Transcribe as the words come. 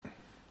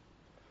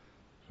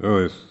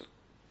So this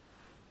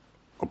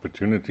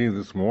opportunity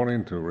this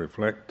morning to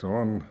reflect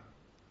on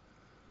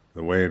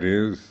the way it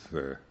is.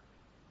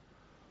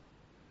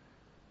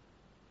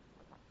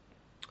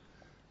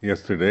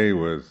 Yesterday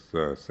was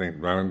St.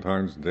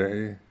 Valentine's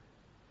Day.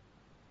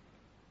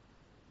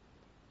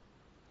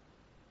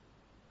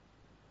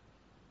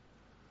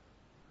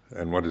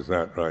 And what is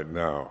that right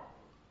now?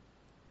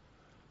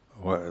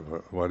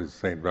 What is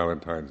St.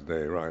 Valentine's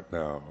Day right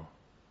now?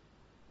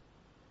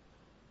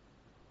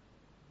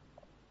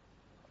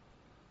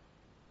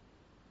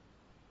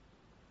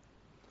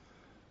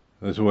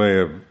 There's a way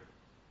of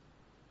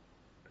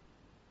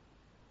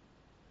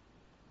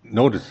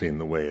noticing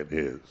the way it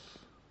is.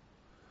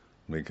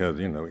 Because,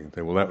 you can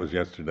say, well, that was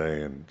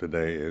yesterday and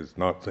today is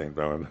not St.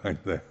 Valentine's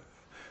Day.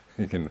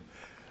 You can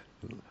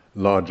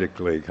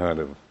logically kind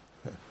of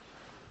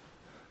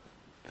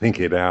think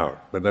it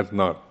out, but that's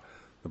not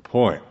the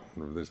point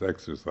of this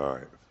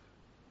exercise.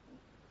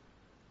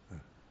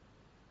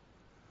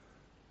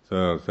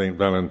 So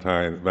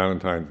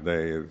Valentine's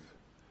Day is,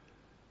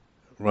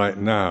 right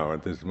now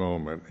at this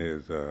moment,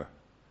 is a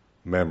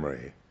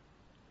memory.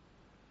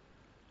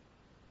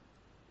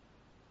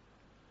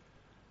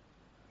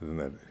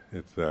 Isn't it?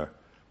 It's a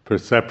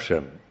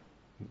perception.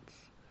 It's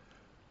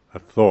a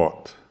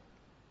thought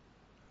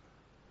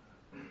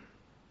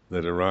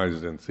that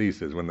arises and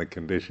ceases when the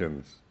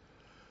conditions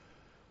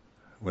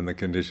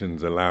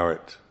allow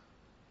it.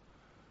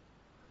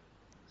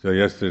 So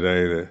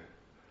yesterday, the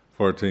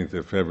 14th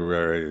of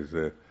February, is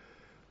the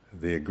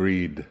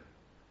agreed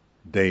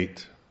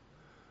date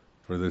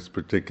for this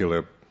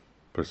particular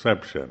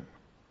perception.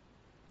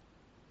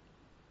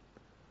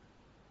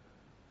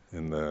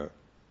 In the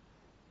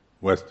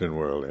Western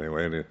world,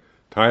 anyway. And in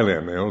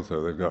Thailand,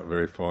 they've got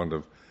very fond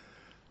of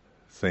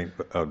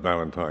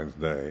Valentine's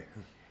Day.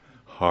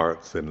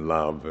 Hearts and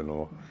love and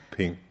all,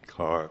 pink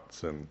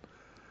hearts and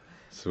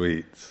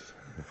sweets.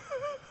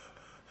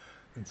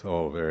 It's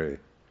all very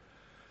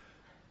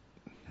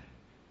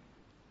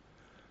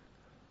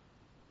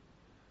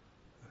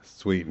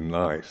sweet and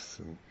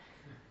nice.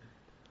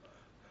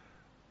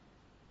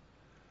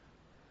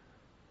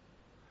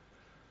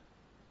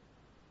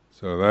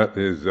 So that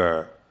is,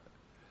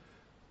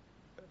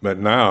 but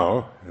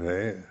now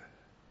the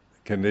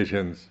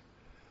conditions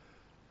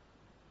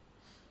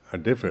are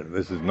different.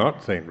 This is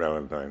not St.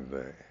 Valentine's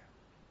Day.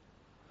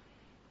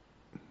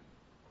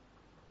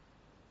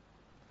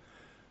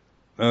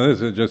 Now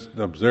this is just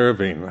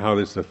observing how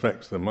this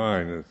affects the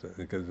mind,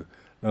 because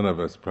none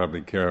of us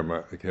probably care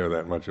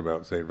that much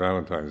about St.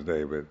 Valentine's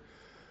Day, but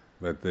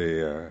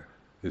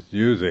it's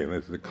using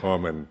this is the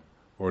common,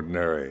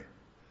 ordinary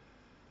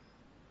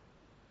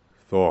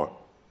thought,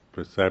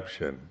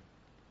 perception,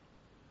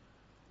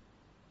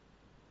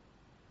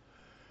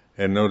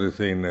 and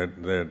noticing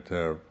that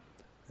the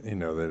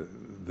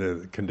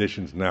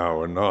conditions now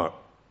are not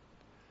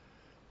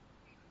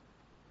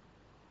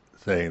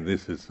saying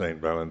this is St.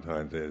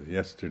 Valentine's Day.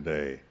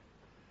 Yesterday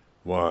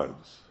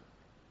was.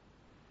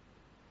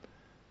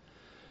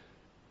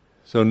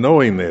 So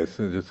knowing this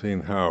and just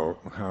seeing how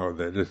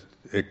they're just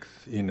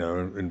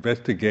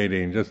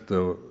investigating just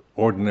the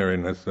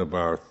ordinariness of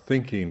our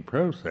thinking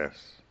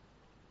process.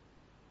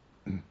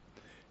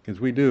 Because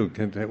we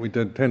tend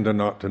to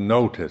not to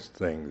notice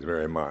things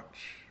very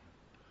much.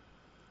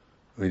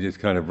 We just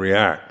kind of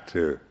react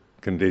to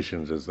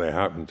conditions as they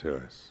happen to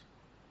us.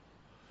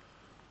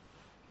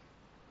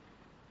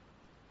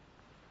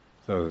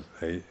 So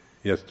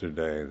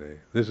yesterday,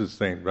 this is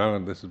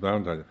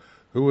Valentine.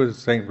 Who was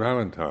Saint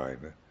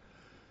Valentine?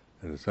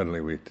 And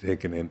suddenly we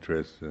take an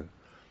interest.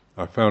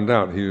 I found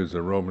out he was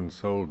a Roman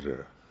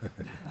soldier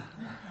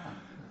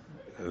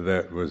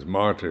that was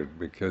martyred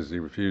because he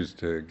refused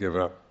to give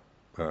up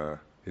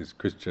his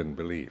Christian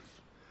belief.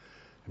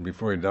 And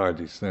before he died,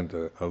 he sent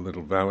a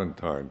little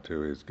valentine to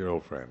his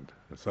girlfriend,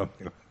 or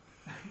something,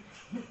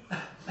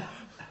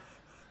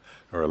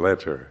 or a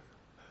letter.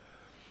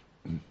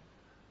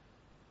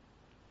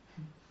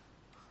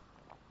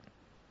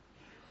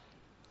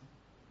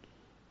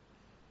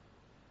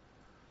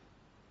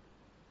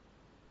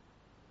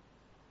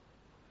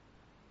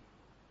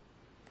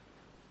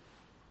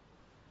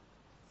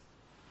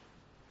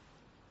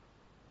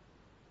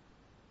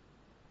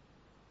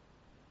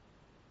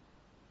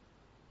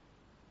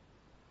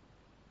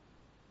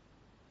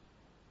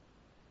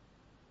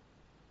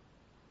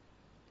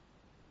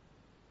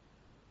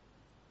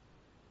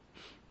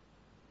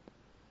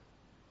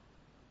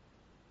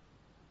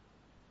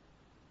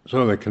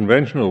 So the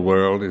conventional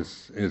world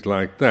is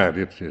like that.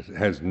 It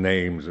has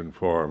names and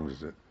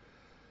forms.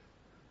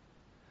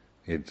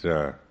 It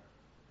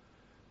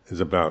is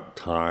about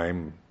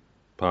time,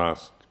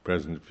 past,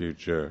 present,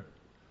 future,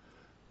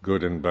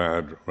 good and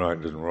bad, right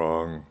and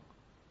wrong.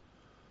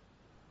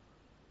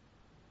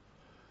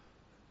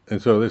 And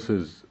so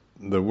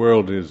the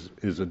world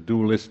is a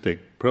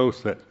dualistic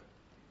process.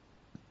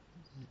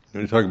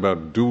 When you talk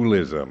about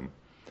dualism,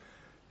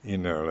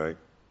 like,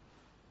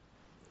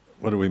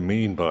 what do we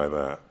mean by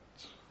that?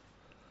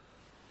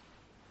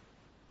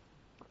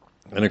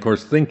 And of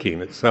course, thinking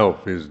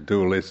itself is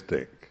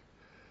dualistic.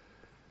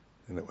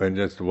 and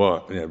just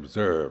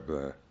observe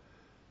the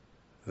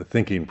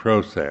thinking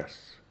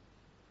process.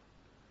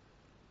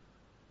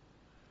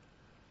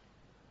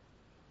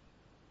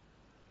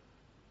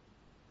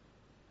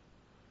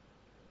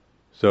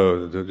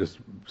 So just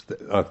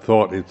a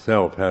thought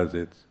itself has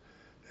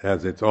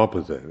its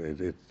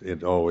opposite.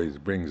 It always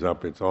brings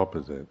up its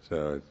opposite.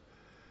 So it's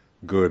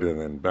good and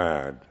then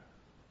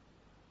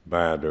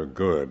bad or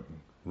good,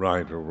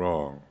 right or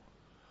wrong.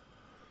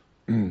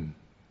 And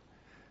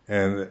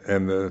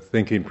the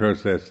thinking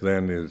process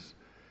then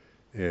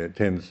it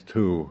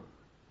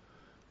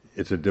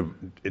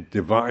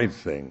divides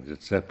things.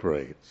 It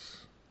separates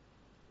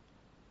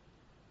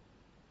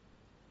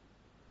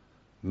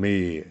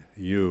me,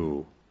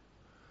 you,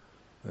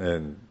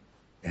 and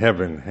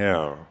heaven,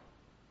 hell.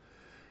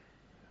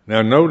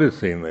 Now,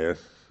 noticing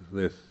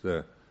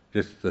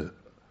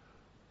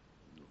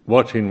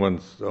watching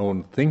one's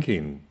own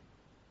thinking,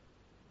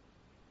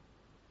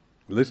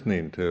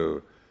 listening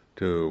to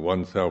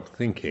oneself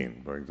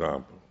thinking, for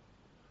example.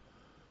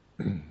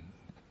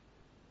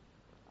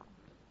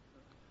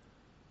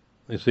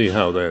 You see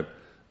how that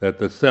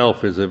the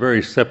self is a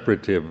very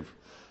separative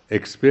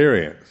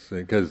experience,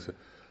 because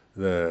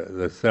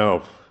the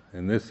self,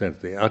 in this sense,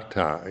 the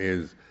atta,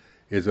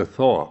 is a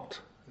thought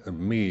of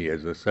me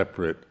as a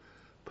separate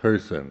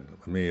person,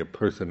 me a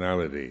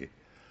personality,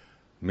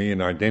 me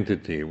an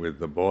identity with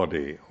the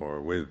body or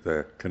with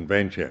the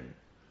convention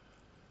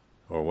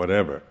or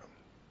whatever.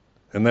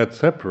 And that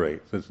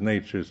separates. Its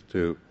nature's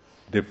to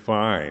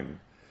define.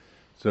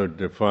 So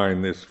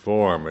define this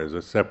form as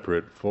a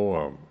separate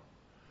form,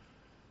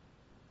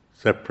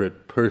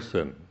 separate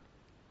person,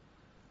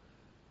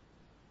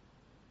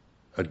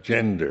 a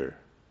gender,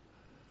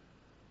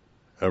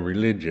 a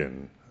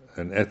religion,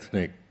 an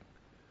ethnic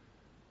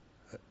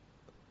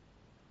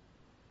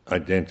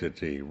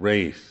identity,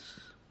 race.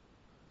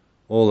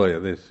 All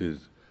of this is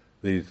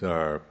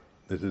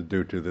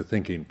due to the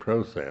thinking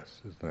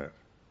process, isn't it?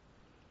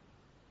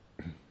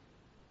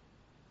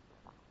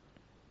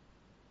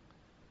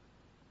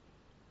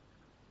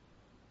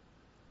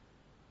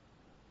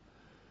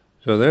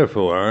 So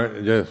therefore,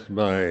 just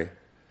by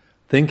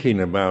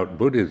thinking about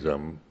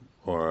Buddhism,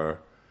 or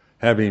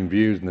having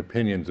views and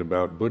opinions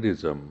about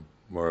Buddhism,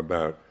 or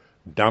about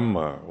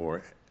Dhamma,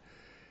 or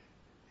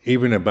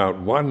even about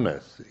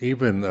oneness,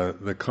 even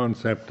the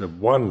concept of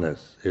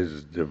oneness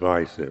is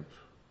divisive.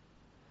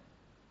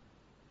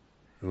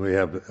 We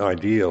have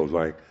ideals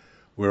like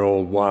we're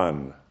all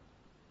one.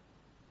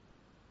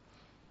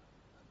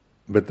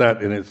 But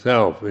that in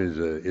itself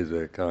is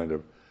a kind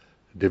of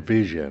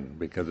division,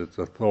 because it's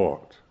a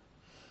thought.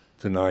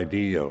 It's an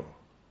ideal.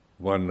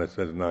 Oneness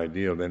as an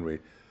ideal, then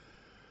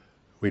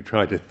we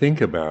try to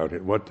think about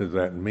it. What does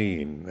that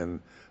mean? And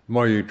the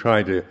more you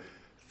try to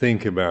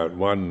think about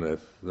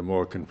oneness, the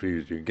more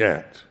confused you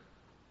get.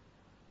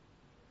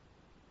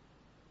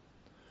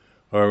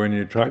 Or when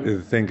you try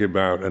to think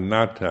about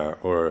anatta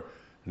or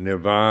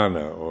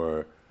nirvana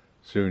or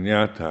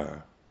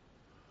sunyata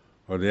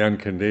or the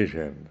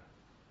unconditioned,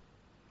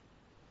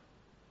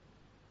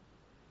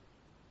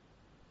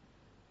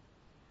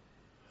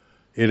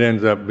 it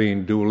ends up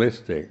being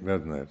dualistic,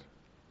 doesn't it?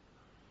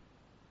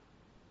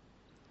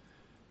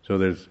 So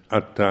there's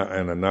atta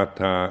and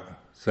anatta,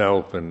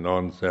 self and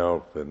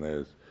non-self, and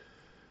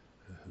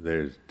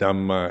there's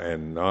Dhamma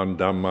and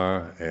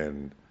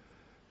non-Dhamma,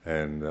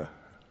 and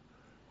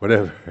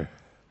whatever.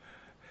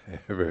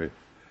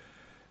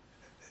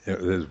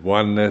 There's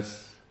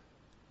oneness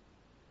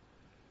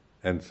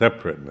and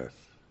separateness.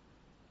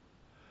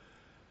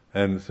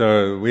 And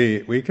so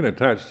we can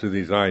attach to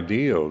these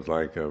ideals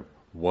like of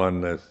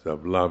oneness,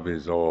 of love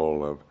is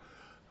all,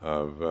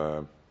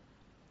 of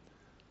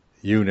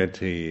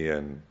unity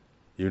and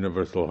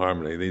universal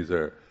harmony. These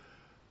are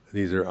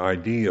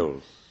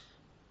ideals.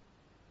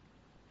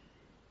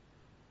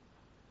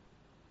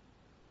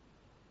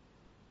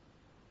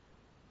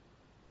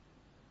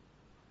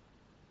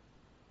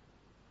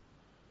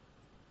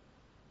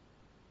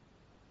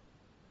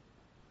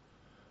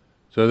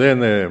 So then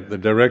the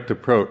direct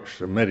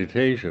approach of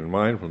meditation,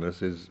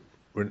 mindfulness, is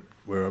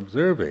we're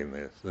observing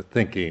this, the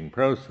thinking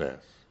process.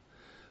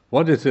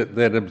 What is it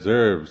that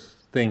observes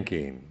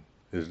thinking?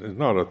 It's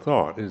not a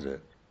thought, is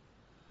it?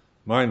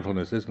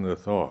 Mindfulness isn't a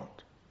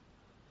thought.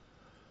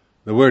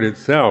 The word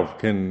itself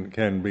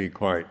can be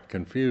quite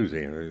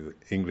confusing, the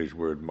English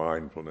word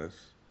mindfulness.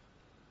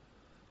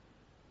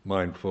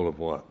 Mindful of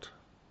what?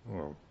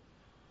 Well,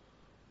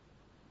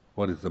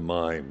 what is the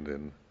mind?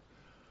 And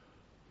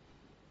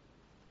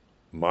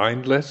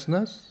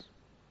mindlessness?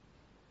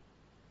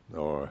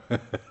 Or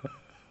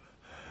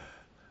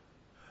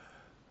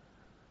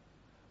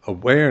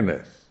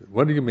awareness.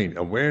 What do you mean?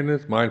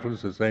 Awareness,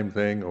 mindfulness, the same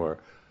thing, or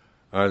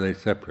are they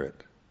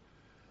separate?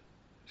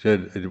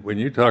 When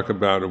you talk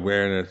about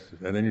awareness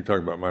and then you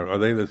talk about mindfulness, are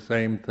they the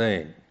same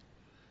thing?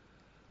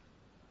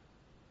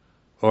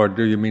 Or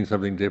do you mean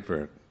something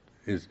different?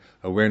 Is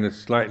awareness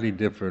slightly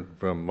different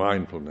from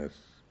mindfulness?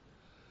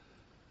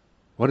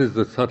 What is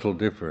the subtle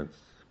difference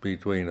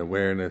between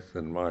awareness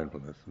and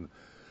mindfulness? And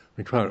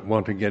we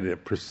want to get a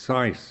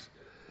precise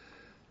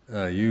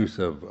use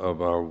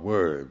of our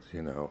words,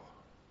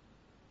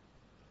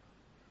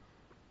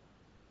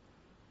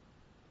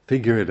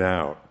 Figure it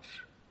out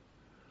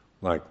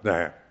like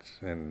that.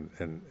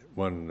 And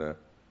one,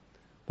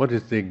 what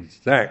is the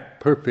exact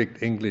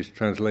perfect English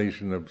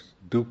translation of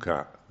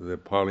dukkha, the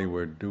Pali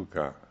word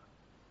dukkha?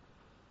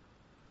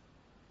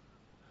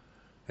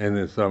 And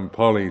there's some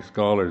Pali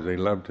scholars, they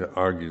love to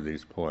argue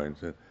these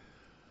points. And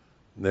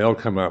they all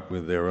come up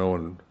with their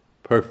own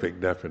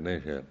perfect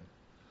definition.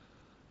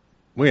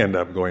 We end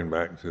up going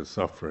back to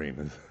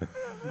suffering.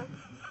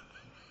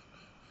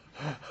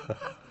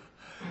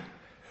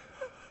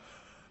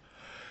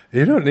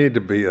 You don't need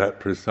to be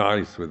that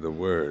precise with the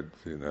words,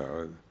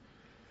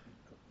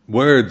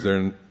 Words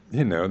are,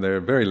 they're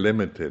very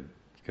limited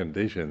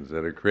conditions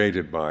that are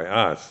created by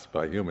us,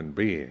 by human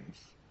beings.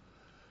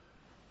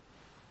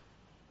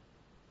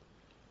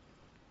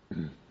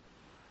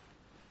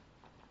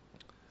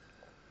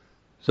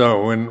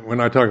 So when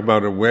I talk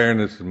about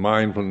awareness and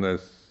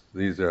mindfulness,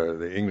 these are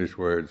the English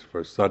words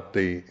for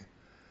sati.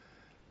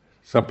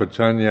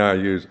 Sampajanya, I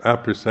use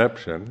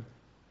apperception.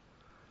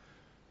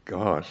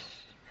 Gosh,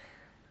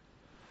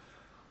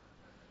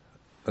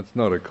 that's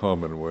not a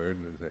common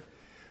word.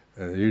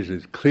 Usually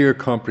it's clear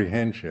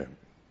comprehension.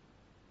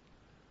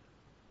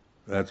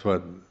 That's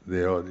what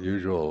the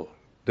usual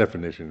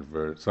definition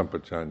for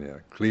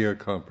sampajanya, clear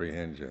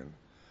comprehension.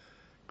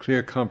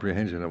 Clear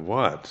comprehension of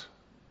what?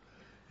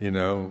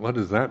 What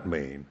does that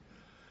mean?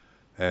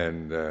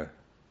 And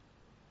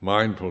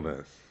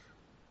mindfulness.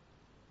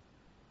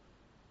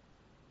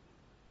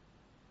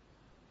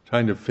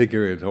 Trying to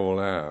figure it all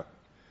out.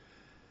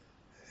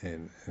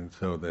 And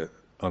so that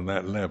on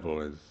that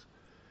level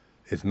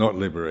it's not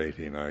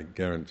liberating, I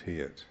guarantee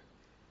it.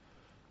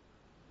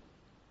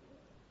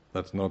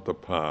 That's not the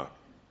path.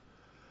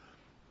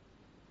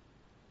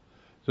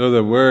 So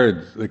the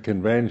words, the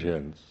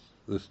conventions,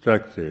 the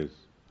structures,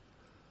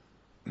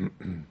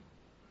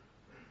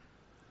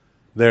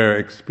 they're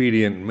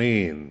expedient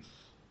means.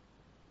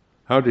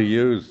 How to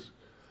use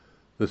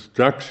the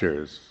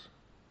structures,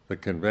 the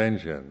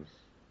conventions,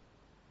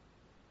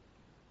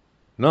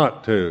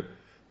 not to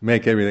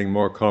make everything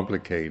more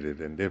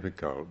complicated and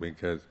difficult,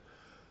 because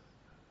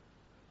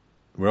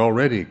we're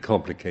already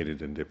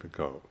complicated and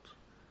difficult.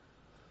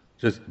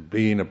 Just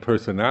being a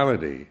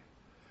personality,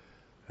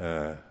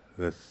 the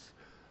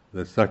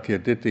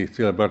Sakyaditi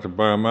Silabhata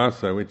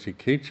Paramasa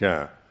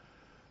Vichikicca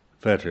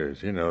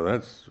fetters,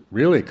 that's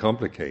really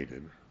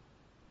complicated.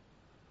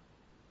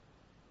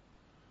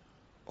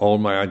 All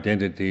my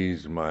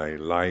identities, my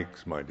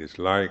likes, my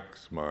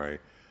dislikes, my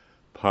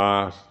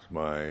past,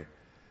 my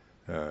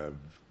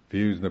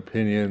views and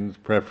opinions,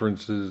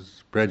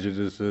 preferences,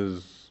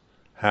 prejudices,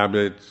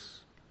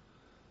 habits.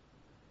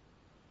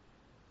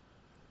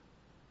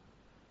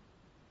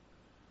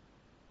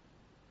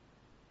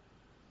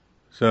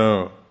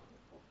 So,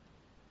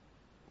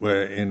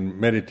 in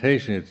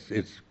meditation,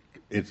 it's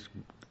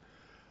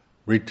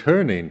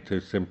returning to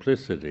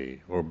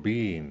simplicity or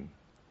being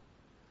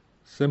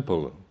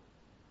simple.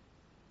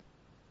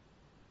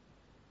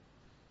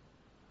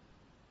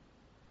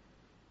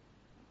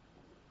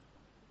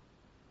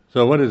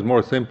 So what is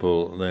more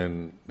simple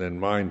than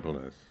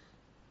mindfulness?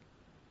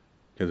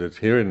 Because it's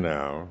here and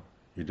now,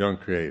 you don't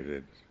create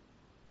it.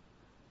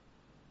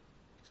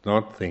 It's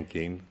not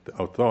thinking.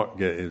 Our thought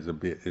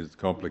is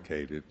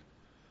complicated.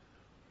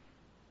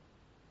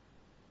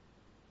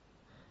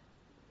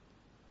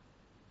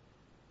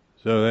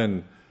 So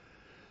then,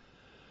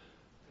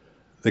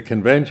 the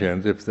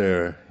conventions, if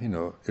they're,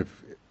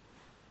 if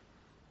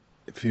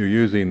you're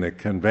using the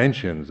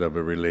conventions of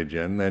a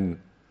religion,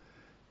 then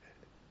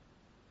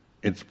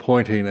it's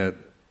pointing at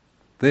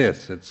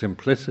this, at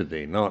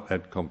simplicity, not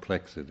at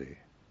complexity.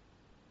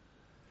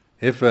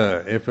 If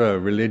a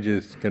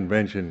religious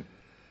convention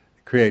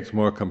creates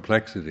more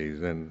complexities,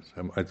 then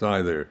it's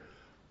either,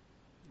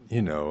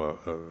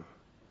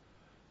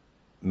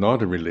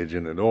 not a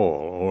religion at all,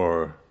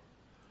 or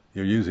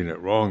you're using it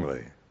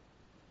wrongly.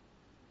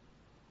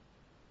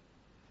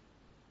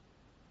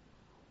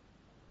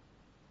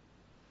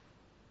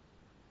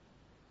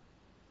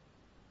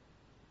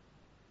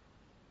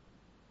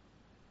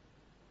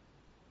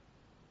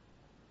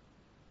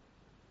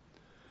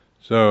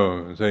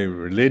 So, say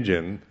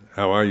religion,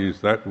 how I use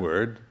that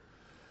word,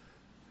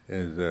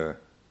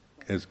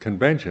 is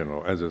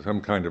conventional, as some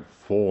kind of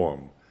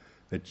form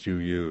that you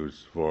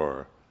use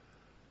for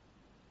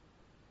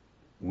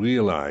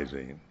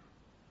realizing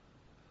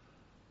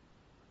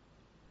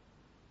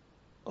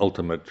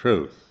ultimate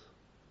truth.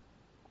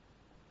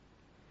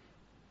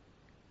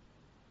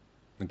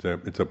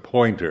 It's a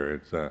pointer.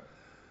 It's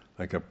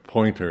like a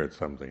pointer at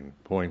something,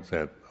 points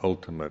at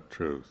ultimate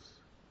truth.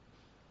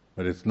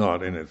 But it's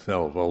not in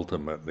itself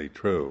ultimately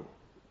true.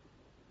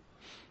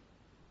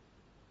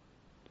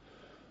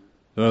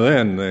 So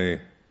then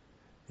the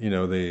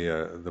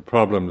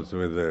problems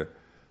with the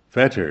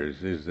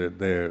fetters is that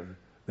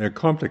they're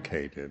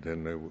complicated,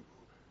 and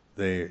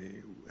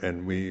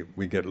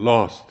we get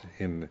lost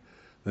in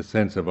the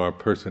sense of our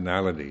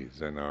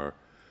personalities and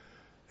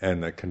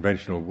the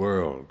conventional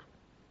world.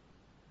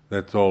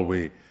 That's all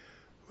we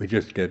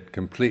just get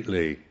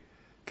completely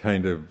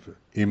kind of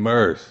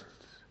immersed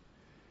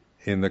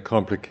in the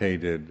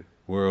complicated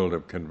world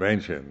of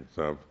conventions,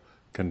 of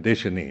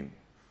conditioning.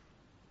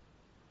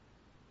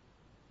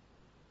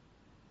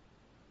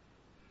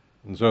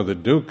 And so the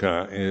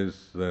dukkha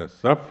is the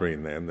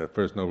suffering then, the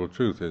First Noble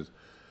Truth is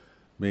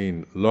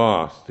being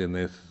lost in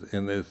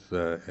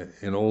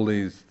in all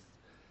these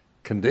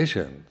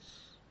conditions.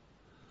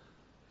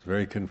 It's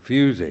very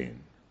confusing.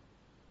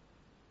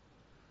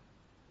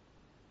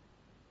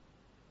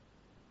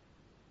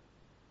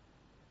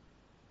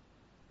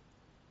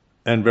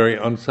 And very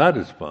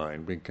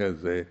unsatisfying,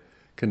 because the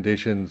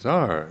conditions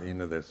are,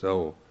 they're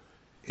so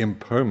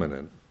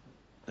impermanent,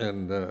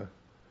 and the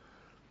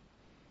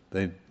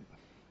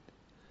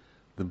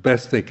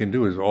best they can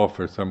do is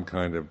offer some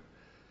kind of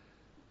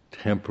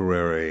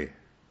temporary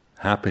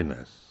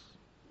happiness.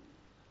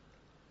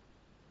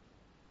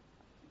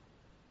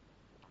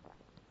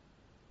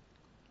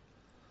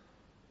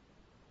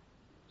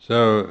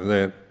 So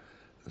that,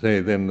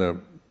 then the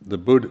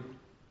Buddha,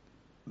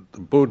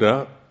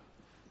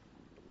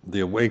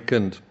 the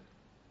awakened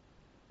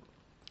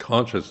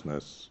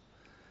consciousness,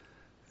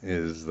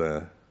 this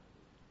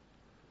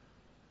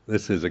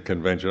is a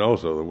convention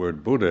also. The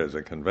word Buddha is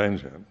a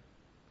convention.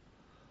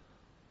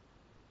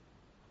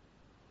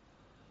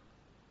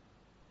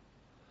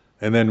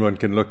 And then one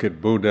can look at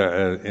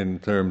Buddha in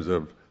terms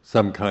of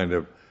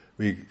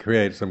we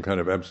create some kind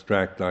of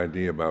abstract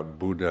idea about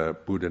Buddha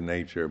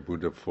nature,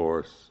 Buddha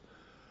force,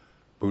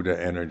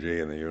 Buddha energy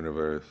in the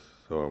universe,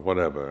 or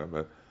whatever.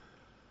 But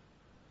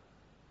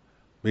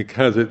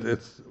because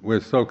we're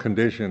so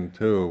conditioned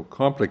to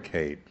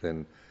complicate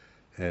and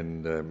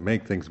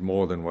make things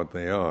more than what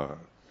they are.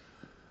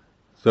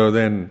 So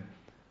then,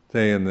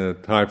 say in the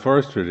Thai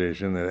forest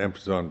tradition, the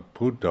emphasis on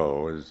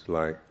Buddho is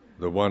like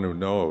the one who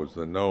knows,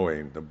 the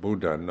knowing, the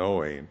Buddha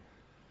knowing.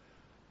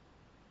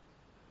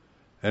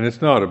 And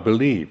it's not a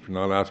belief,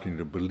 not asking you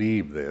to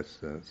believe this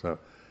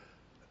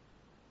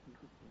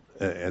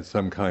as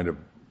some kind of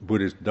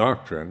Buddhist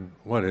doctrine.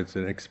 It's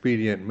an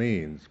expedient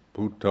means.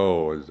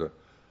 Buddho is a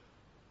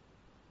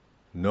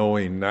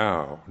knowing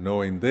now,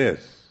 knowing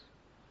this.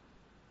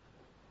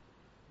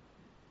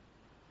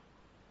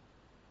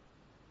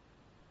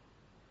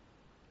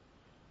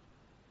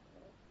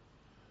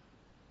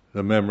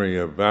 The memory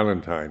of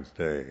Valentine's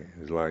Day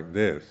is like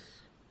this.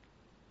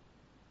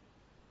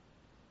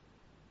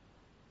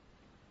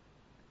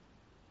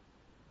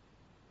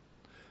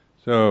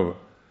 So,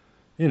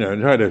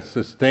 try to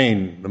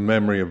sustain the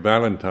memory of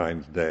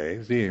Valentine's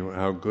Day. See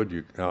how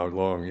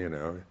long,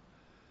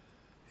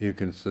 you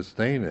can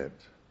sustain it.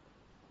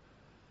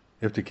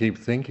 You have to keep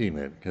thinking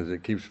it, because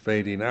it keeps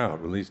fading out.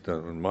 At least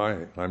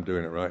I'm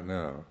doing it right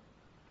now.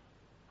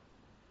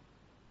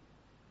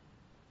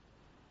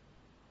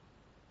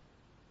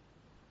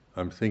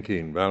 I'm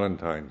thinking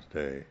Valentine's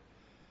Day.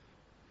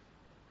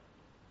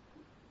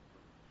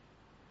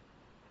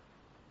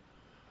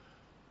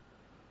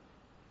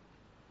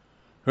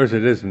 Of course,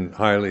 it isn't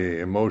highly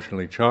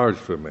emotionally charged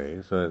for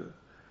me, so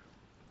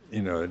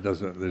it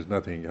doesn't. There's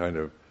nothing kind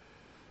of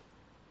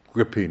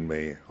gripping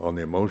me on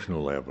the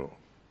emotional level.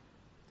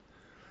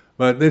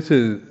 But this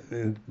is,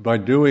 by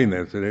doing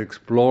this and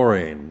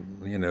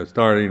exploring,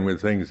 starting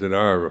with things that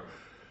are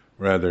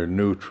rather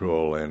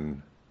neutral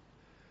and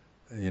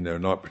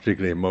not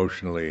particularly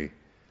emotionally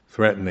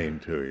threatening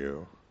to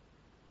you.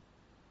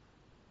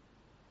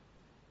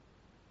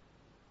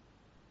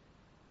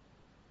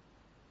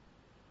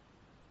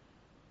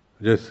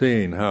 Just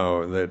seeing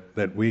how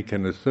that we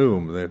can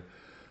assume that,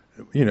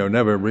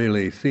 never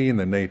really seeing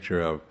the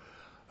nature of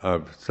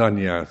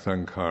sanya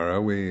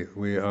sankhara,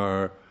 we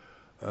are,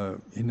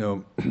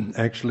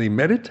 actually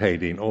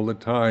meditating all the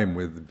time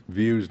with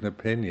views and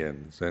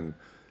opinions and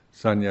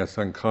sanya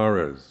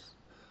sankharas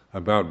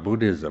about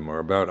Buddhism, or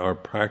about our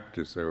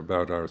practice, or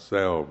about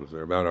ourselves,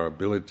 or about our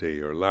ability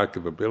or lack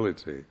of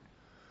ability.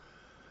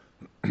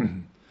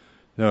 And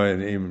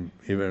even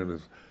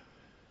with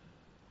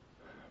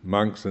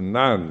monks and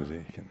nuns,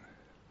 you can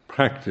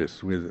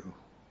practice with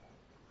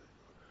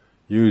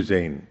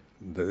using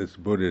this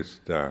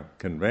Buddhist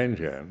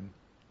convention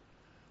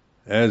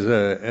as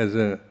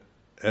a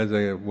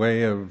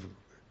way of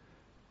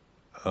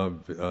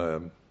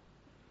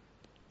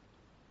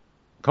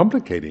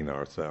complicating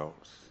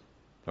ourselves,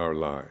 our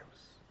lives.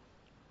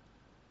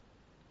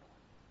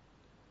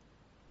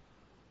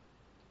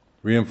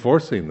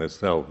 Reinforcing the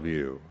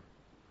self-view.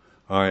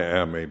 I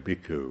am a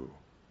bhikkhu.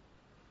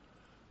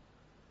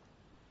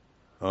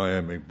 I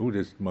am a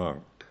Buddhist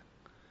monk.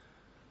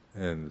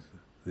 And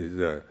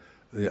the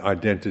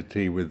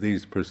identity with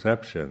these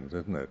perceptions,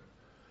 isn't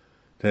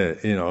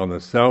it? On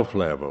the self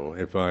level,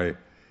 if I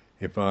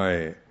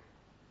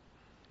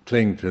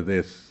cling to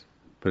this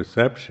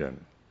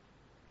perception,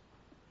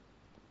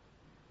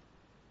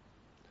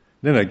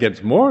 then it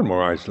gets more and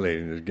more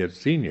isolating. It gets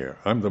senior.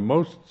 I'm the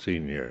most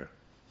senior.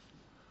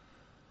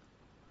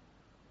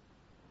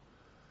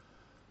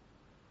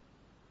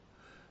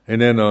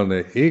 And then on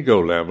the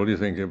ego level, you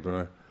think,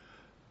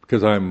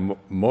 because I'm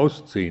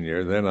most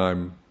senior, then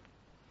I'm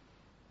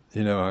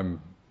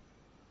I'm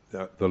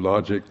the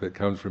logic that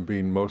comes from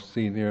being most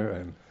senior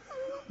and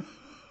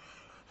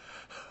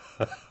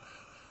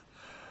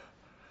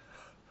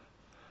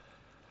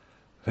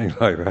things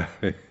like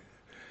that.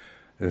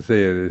 And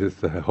see, it's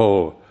the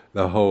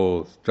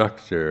whole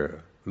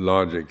structure,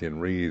 logic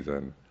and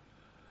reason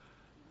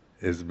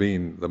is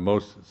being the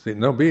most.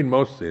 Being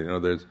most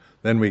senior.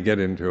 Then we get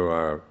into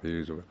our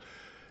views of,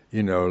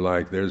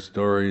 like there's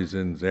stories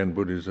in Zen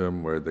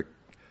Buddhism where the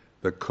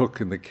cook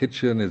in the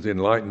kitchen is the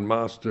enlightened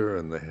master,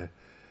 and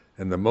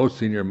the most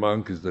senior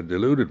monk is the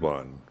deluded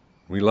one.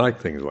 We like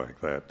things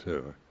like that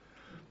too.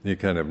 You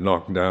kind of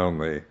knock down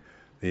the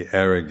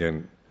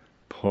arrogant,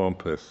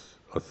 pompous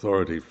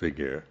authority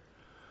figure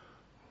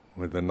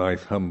with a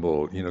nice,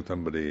 humble,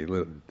 somebody,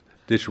 little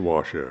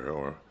dishwasher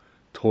or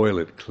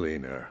toilet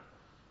cleaner.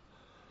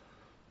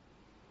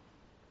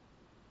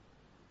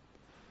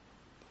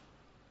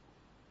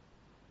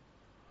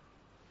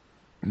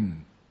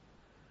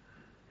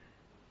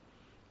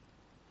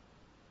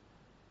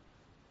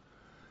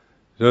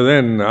 So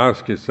then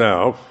ask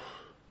yourself,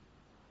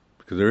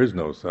 because there is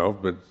no self,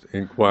 but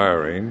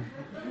inquiring,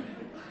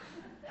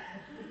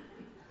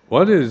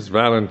 what is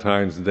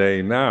Valentine's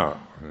Day now?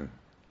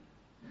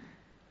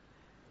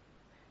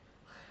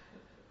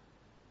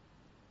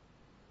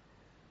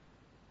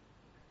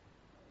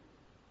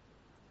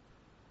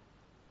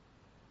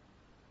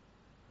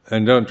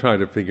 And don't try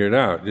to figure it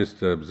out,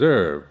 just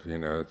observe,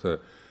 it's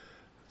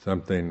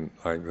something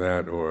like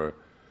that, or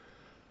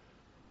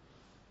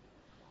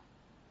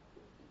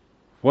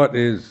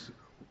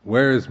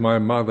where is my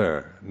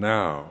mother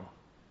now,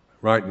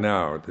 right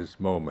now, at this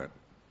moment?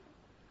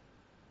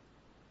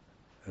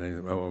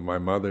 And my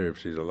mother, if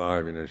she's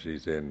alive,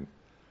 she's in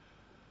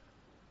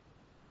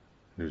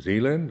New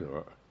Zealand,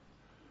 or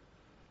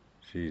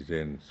she's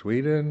in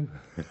Sweden.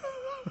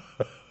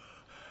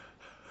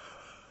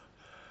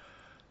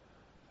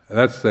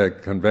 That's a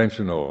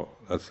conventional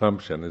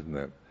assumption, isn't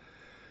it?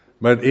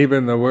 But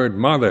even the word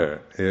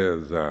mother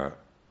is a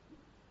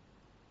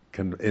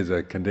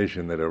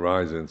condition that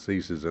arises and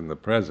ceases in the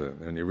present,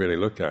 and you really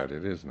look at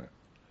it, isn't it?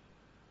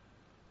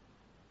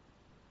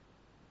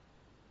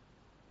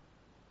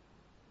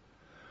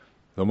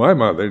 So my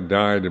mother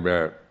died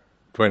about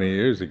 20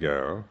 years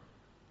ago.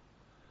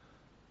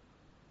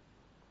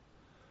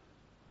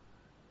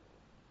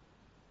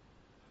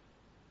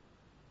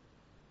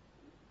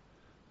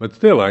 But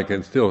still, I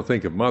can still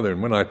think of mother,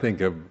 and when I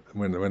think of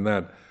when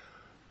that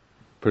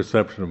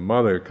perception of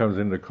mother comes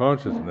into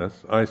consciousness,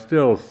 I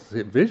still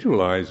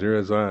visualize her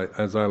as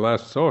I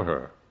last saw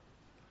her.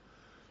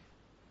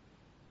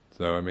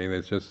 So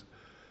it's just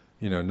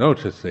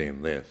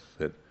noticing this,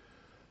 that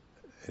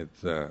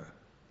it's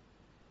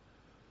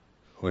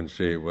when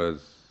she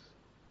was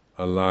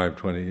alive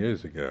 20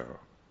 years ago.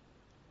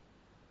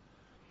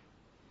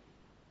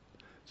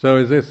 So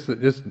is this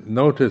just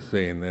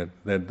noticing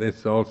that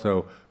this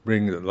also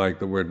brings, like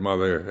the word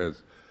mother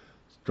has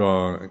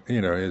strong,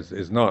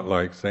 is not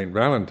like St.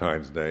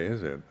 Valentine's Day,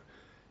 is it?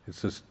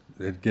 It's just,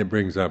 it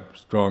brings up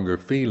stronger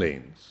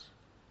feelings.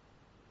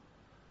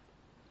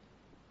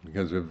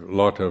 Because of a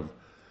lot of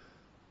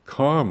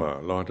karma,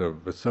 a lot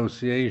of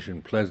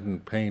association,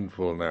 pleasant,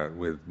 painful,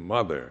 with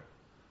mother.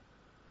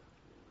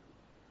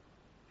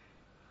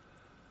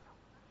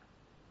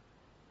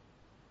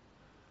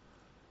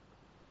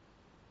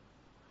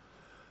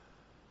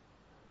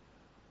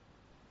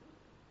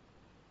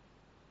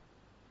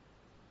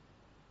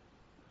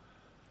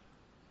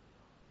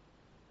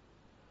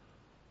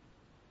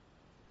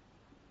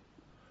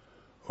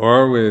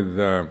 Or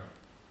with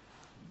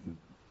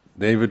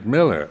David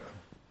Miller.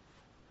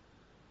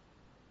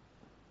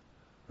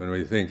 When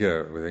we think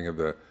of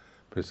the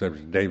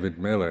perception, David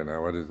Miller.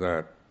 Now, what is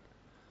that?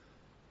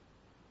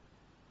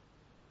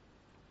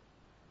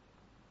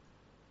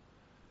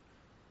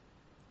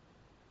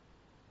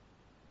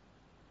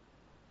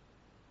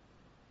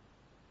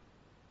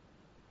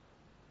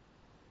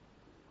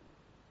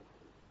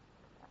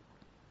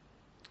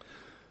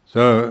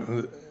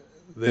 So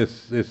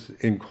this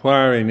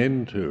inquiring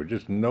into,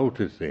 just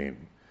noticing,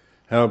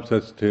 helps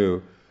us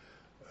to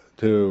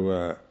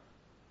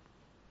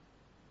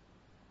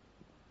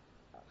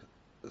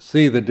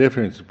see the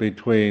difference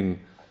between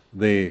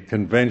the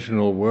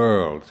conventional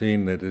world,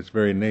 seeing that its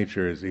very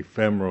nature is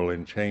ephemeral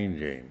and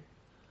changing.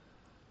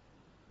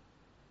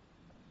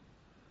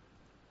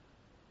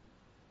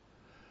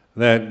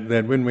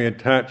 That when we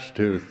attach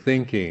to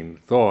thinking,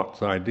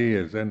 thoughts,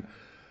 ideas, and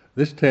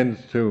this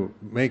tends to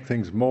make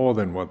things more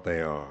than what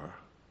they are.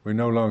 We're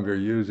no longer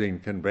using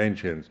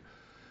conventions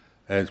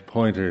as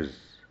pointers,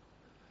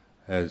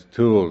 as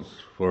tools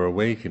for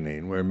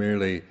awakening. We're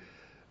merely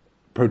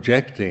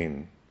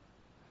projecting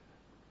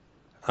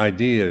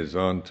ideas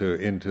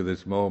into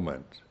this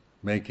moment,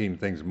 making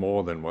things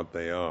more than what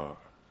they are.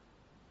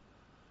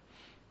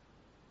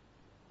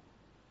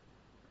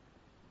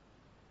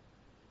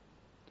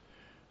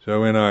 So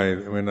when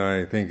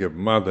I think of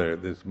mother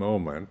at this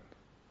moment,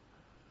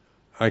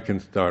 I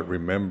can start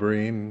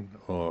remembering,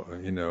 or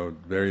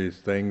various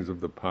things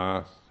of the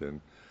past,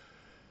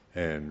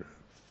 and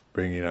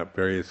bringing up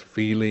various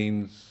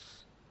feelings,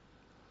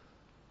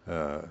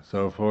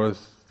 so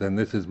forth, then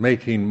this is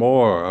making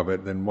more of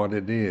it than what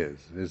it is,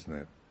 isn't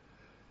it?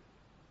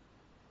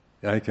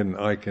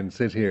 I can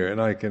sit here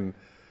and I can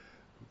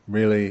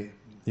really,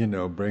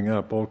 bring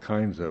up all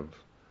kinds of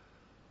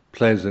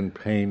pleasant,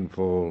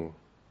 painful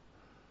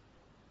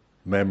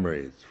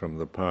memories from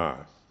the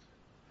past.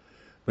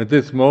 But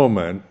this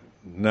moment,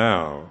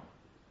 now,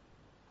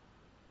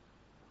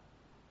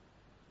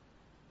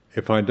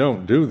 if I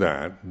don't do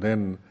that,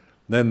 then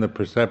the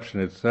perception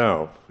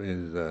itself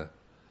is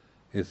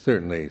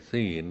certainly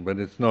seen, but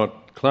it's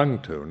not clung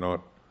to,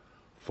 not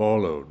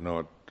followed,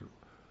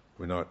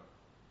 we're not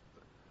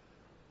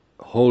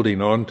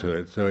holding on to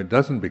it, so it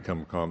doesn't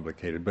become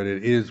complicated, but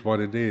it is what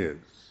it is.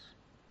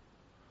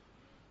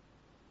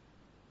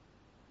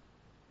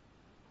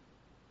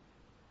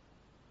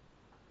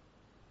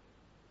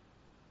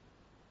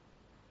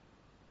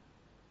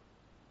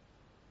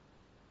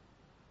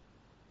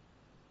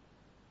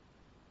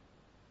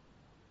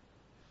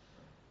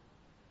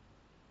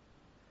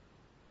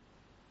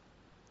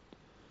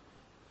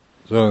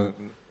 So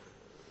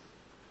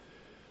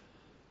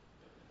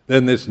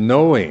then this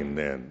knowing,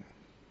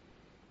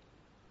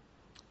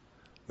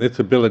 this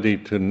ability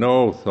to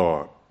know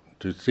thought,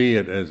 to see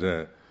it as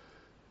to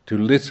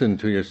listen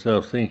to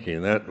yourself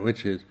thinking, that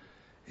which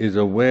is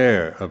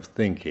aware of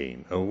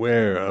thinking,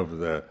 aware of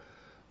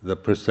the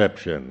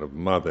perception of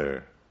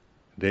Mother,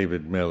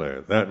 David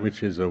Miller, that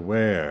which is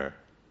aware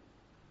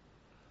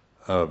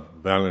of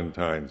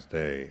Valentine's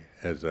Day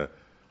as a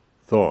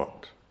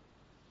thought,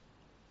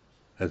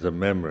 as a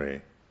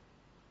memory.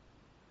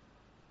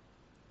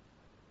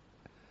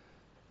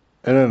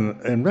 And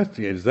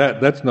investigate,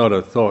 that's not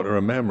a thought or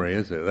a memory,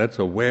 is it? That's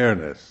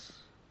awareness.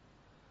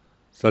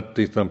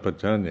 Sati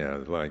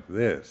Sampajanya is like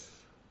this.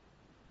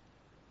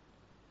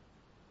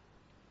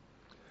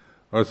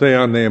 Or say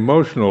on the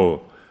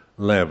emotional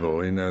level,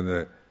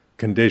 the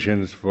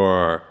conditions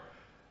for,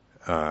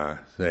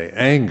 say,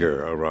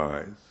 anger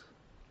arise.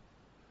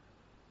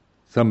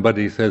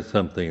 Somebody says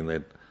something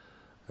that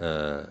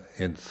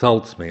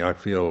insults me, I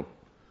feel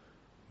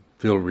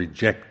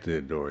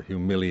rejected or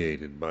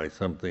humiliated by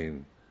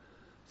something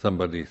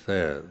somebody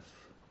says.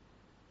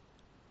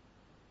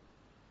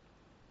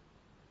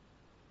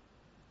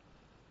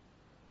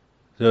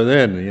 So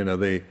then,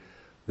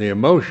 the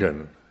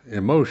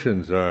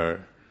emotions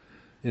are,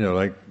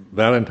 like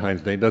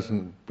Valentine's Day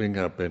doesn't bring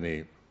up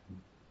any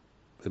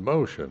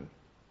emotion.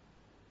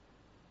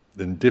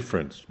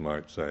 Indifference,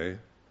 might say.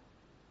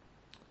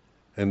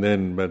 And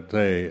then, but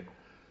say,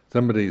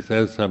 somebody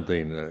says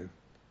something that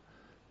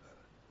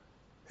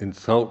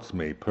insults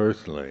me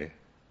personally,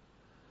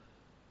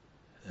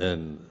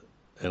 and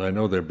I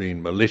know they're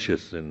being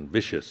malicious and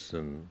vicious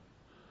and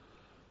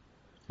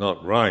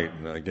not right,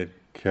 and I get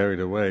carried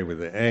away with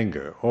the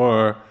anger.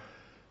 Or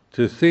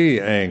to see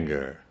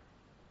anger,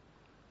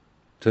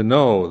 to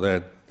know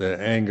that the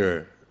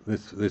anger,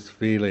 this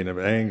feeling of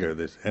anger,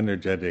 this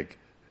energetic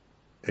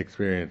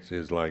experience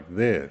is like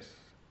this.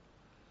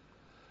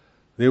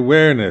 The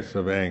awareness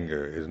of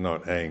anger is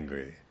not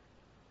angry.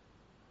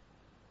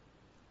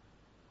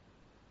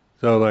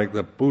 So like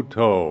the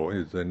Buddho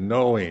is the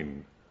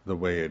knowing the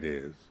way it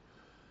is.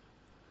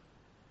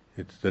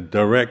 It's the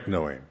direct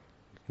knowing.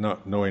 It's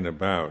not knowing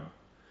about.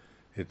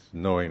 It's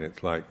knowing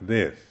it's like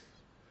this.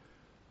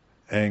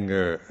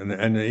 Anger,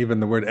 and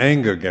even the word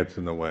anger gets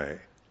in the way.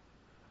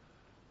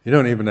 You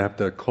don't even have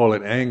to call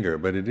it anger,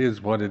 but it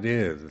is what it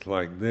is. It's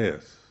like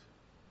this.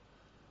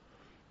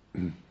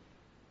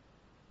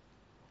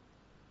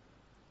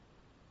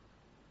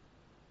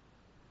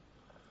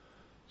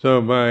 So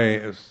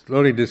by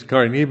slowly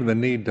discarding even the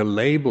need to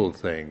label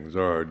things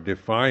or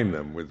define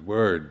them with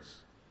words,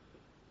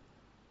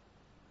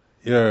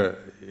 you're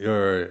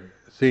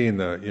seeing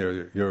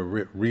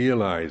you're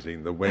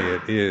realizing the way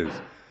it is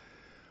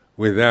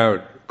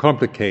without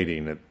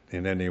complicating it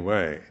in any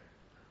way.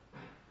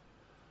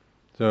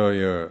 So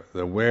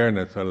the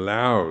awareness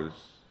allows,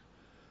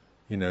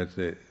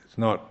 it's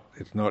not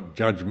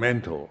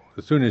judgmental.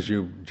 As soon as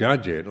you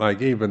judge it,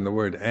 like even the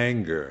word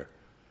anger,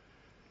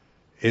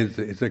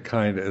 is a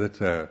kind of,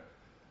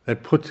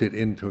 that puts it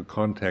into a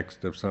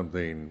context of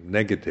something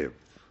negative.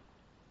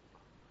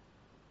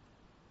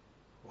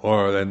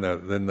 Or then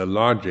the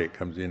logic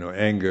comes,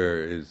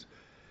 anger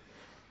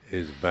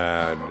is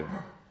bad,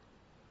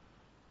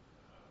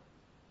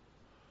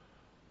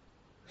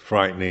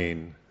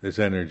 frightening. This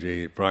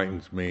energy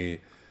frightens me.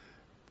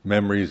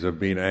 Memories of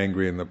being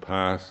angry in the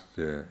past,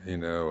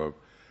 of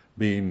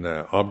being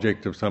the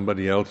object of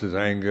somebody else's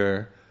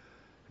anger,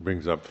 it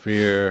brings up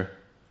fear.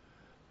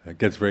 It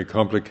gets very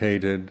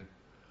complicated.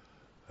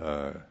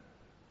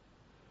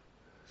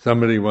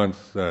 Somebody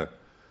once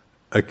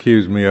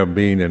accused me of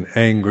being an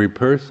angry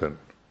person,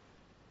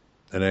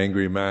 an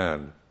angry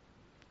man.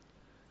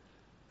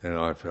 And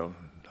I felt,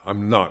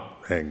 I'm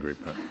not angry.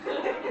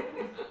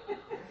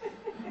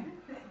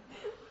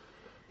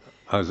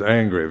 I was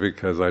angry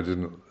because I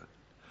didn't...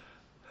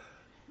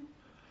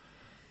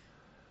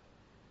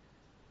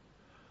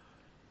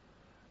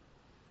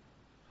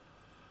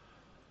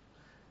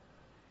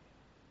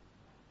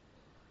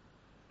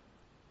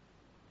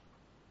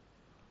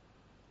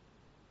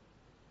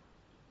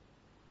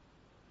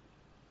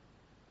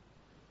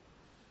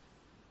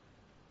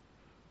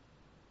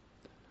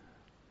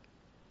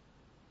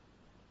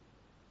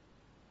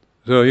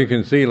 So you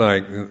can see,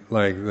 like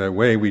the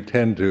way we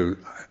tend to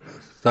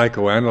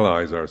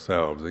psychoanalyze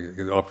ourselves,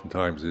 it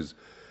oftentimes is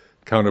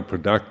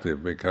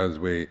counterproductive because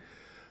we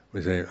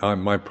say,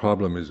 my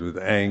problem is with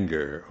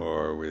anger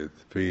or with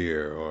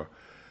fear, or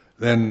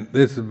then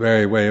this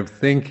very way of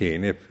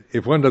thinking,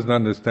 if one doesn't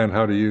understand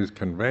how to use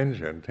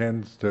convention,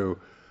 tends to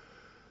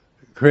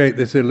create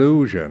this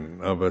illusion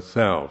of a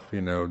self,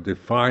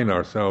 define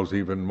ourselves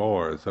even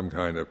more as some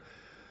kind of,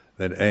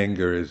 that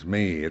anger is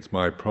me, it's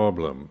my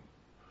problem.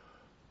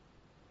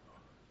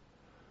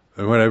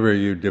 And whatever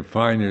you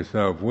define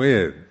yourself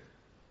with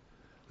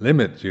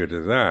limits you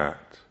to that.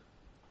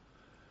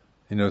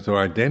 So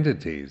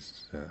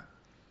identities,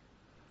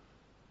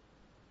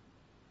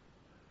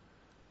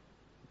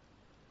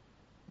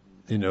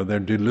 they're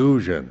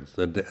delusions,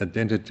 the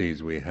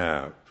identities we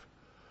have.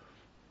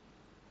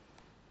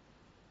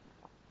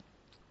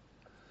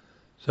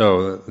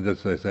 So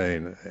just like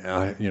saying,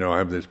 I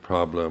have this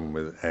problem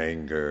with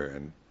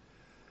anger,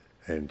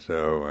 and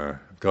so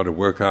I've got to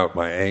work out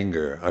my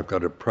anger. I've got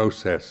to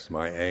process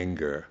my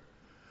anger.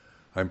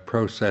 I'm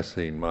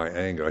processing my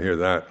anger. I hear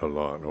that a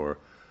lot, or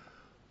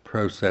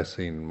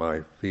processing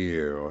my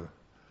fear.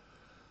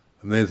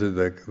 And this is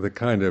the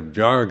kind of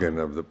jargon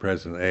of the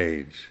present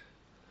age.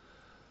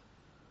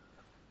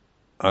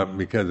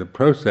 Because of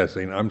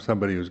processing, I'm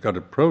somebody who's got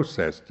to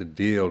process to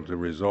deal, to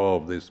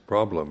resolve these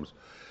problems.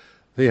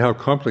 See how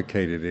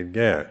complicated it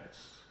gets.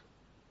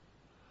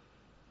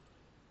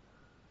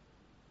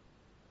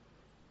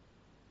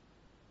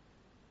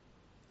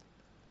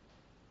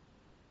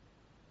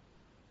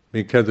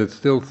 Because it's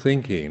still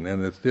thinking,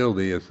 and it's still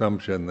the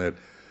assumption that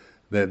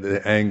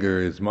the anger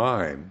is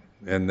mine,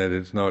 and that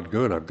it's not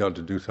good, I've got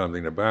to do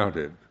something about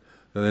it.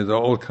 So there's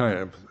all kind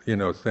of,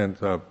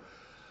 sense of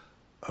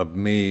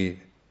me,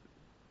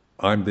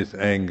 I'm this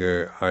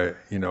anger,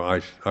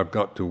 I've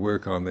got to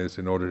work on this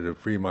in order to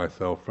free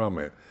myself from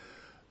it.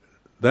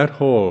 That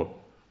whole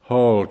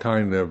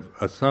kind of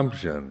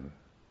assumption,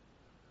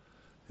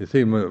 you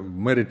see,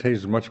 meditation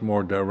is much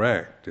more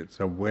direct.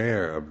 It's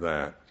aware of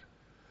that.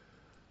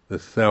 The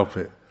self,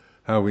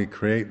 how we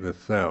create the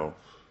self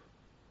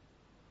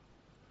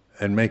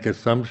and make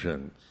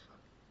assumptions.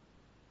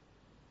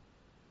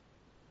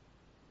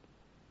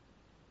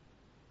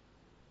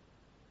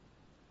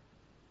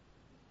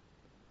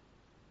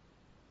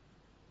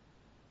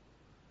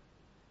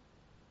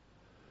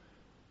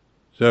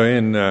 So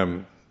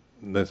in,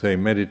 let's say,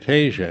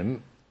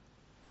 meditation,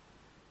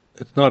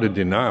 it's not a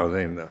denial,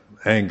 saying that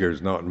anger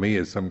is not me,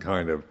 is some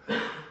kind of,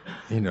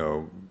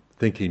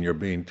 thinking you're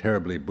being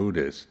terribly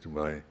Buddhist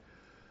by,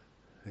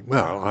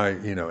 well,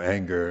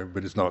 anger,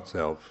 but it's not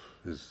self,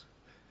 is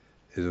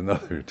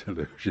another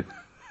delusion.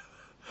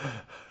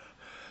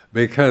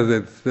 Because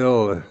it's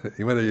still,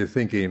 whether you're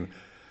thinking,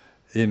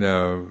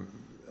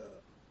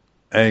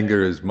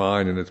 anger is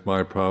mine and it's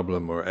my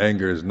problem, or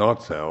anger is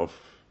not self,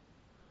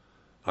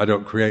 I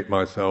don't create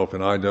myself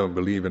and I don't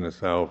believe in a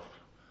self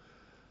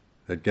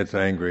that gets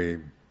angry,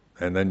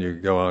 and then you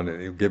go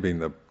on giving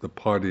the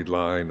party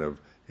line of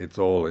it's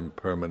all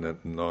impermanent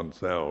and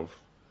non-self.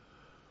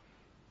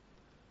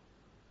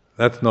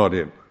 That's not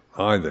it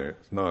either.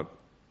 It's not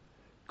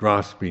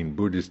grasping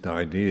Buddhist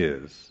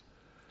ideas.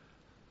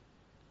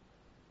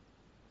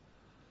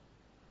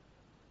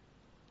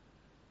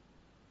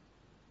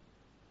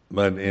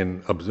 But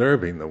in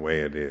observing the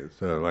way it is,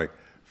 so like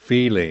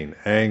feeling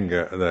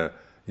anger, the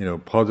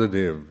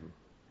positive,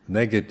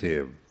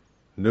 negative,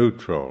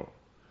 neutral,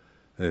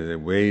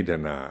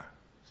 Vedana,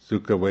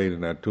 Sukha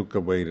Vedana,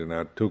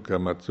 Dukkha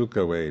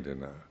Matsukha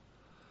Vedana.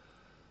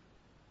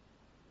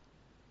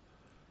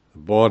 The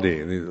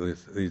body,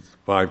 these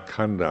five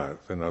khandhas,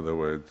 in other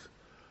words,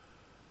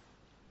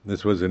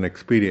 this was an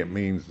expedient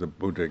means the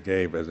Buddha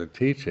gave as a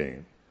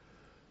teaching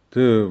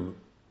to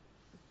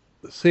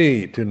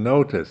see, to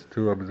notice,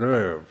 to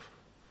observe,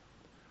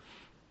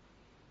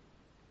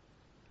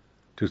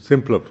 to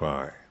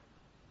simplify.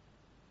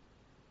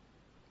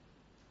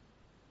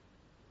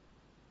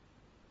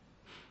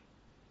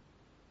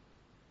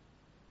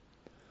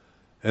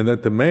 And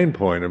that the main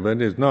point of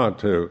it is not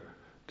to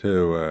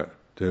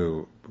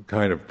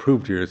kind of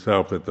prove to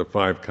yourself that the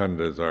five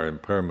khandhas are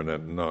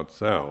impermanent and not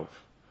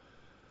self.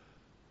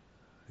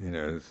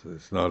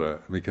 It's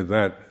not because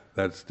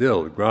that's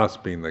still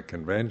grasping the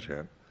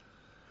convention.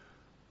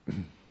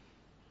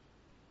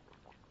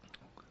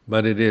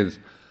 But it is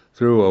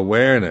through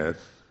awareness,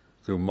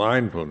 through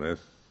mindfulness,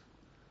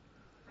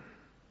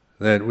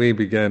 that we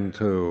begin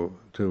to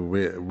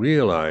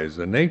realize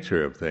the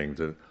nature of things.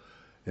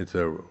 It's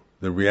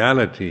the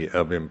reality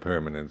of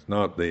impermanence,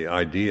 not the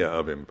idea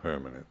of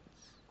impermanence.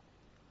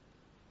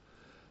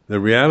 The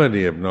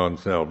reality of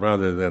non-self,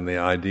 rather than the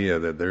idea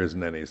that there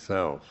isn't any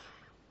self.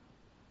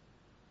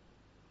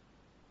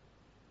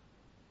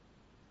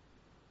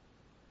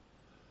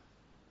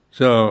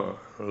 So,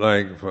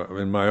 like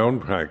in my own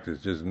practice,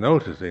 just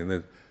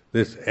noticing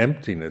this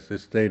emptiness,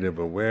 this state of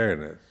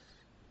awareness,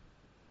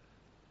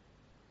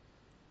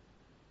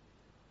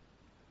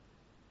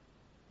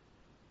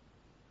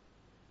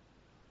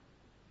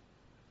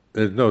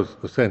 there's no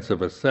sense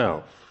of a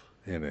self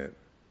in it.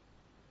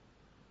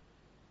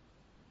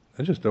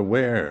 and just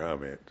aware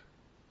of it.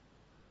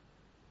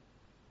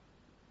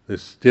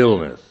 This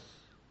stillness,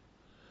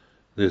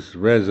 this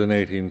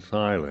resonating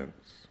silence.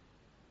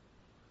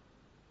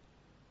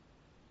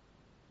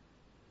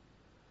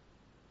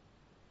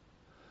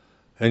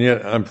 And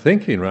yet I'm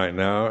thinking right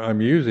now, I'm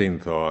using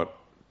thought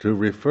to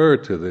refer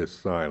to this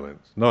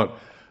silence,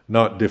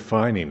 not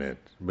defining it,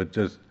 but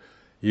just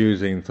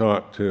using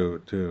thought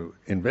to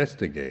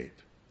investigate.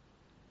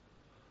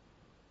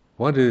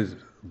 What is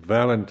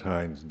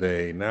Valentine's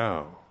Day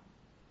now?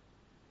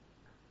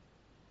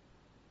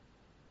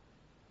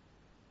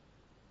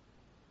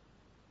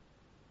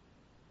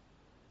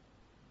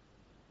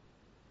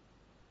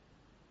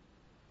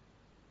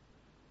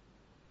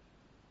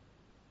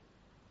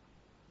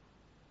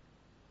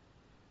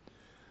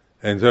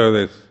 And so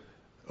this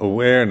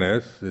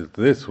awareness is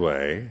this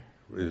way,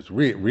 is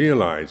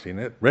realizing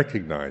it,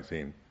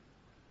 recognizing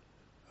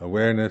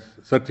awareness.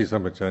 Sati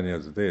Sampajanya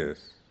is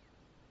this.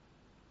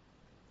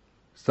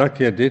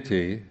 Sakya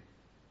Ditti,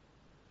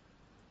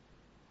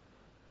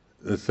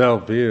 the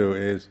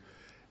self-view,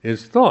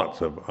 is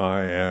thoughts of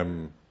I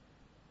am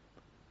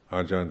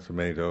Ajahn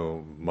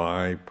Sumedho,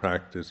 my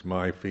practice,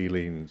 my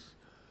feelings,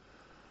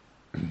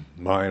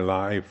 my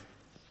life,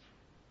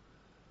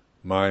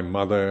 my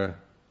mother,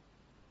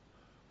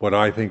 what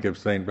I think of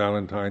St.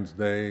 Valentine's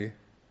Day,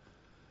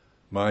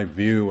 my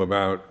view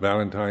about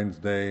Valentine's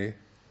Day.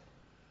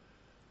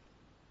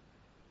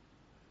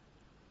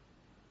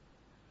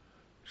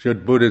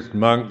 Should Buddhist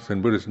monks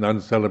and Buddhist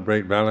nuns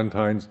celebrate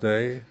Valentine's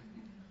Day?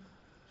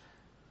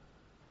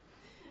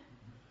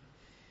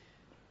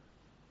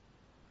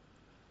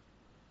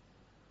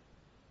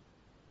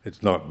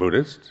 It's not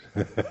Buddhist.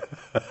 And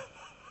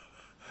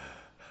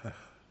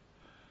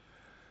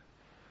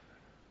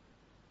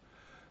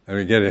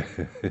we get it.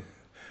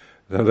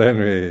 So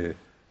then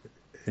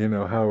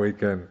how we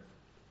can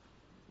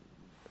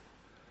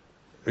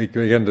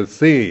begin to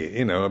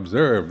see,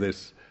 observe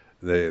this,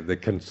 the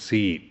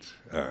conceit,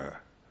 the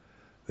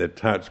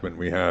attachment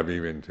we have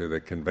even to the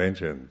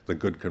conventions, the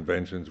good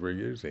conventions we're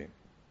using.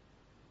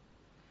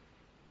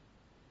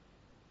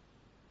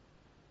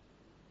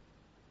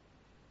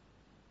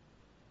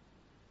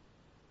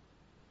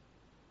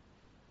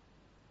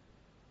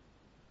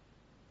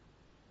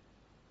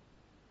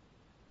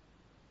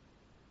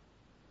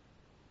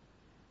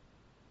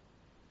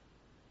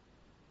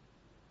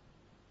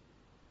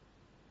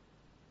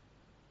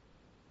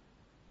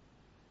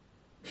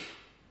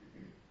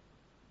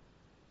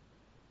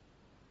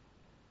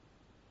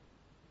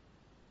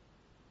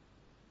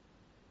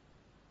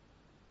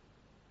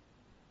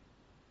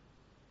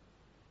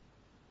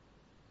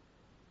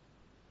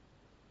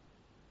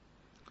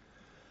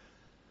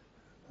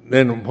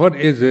 Then what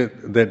is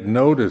it that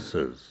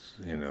notices?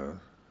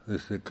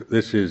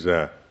 This is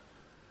a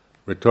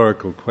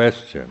rhetorical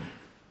question.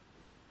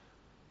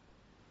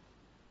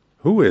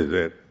 Who is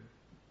it,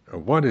 or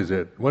what is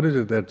it? What is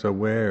it that's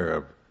aware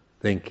of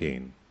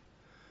thinking?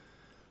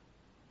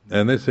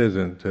 And this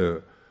isn't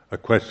a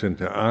question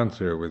to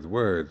answer with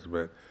words,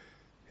 but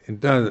it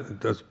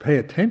does pay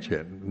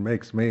attention. It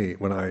makes me,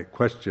 when I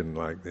question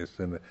like this,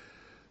 and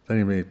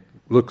then he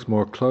looks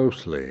more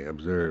closely,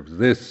 observes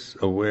this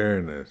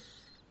awareness.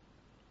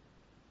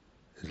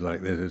 It's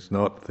like this, it's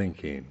not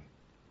thinking.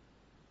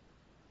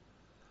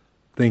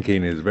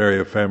 Thinking is very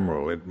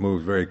ephemeral, it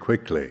moves very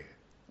quickly.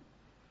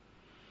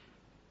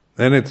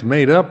 And it's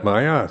made up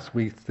by us.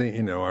 We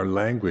think, our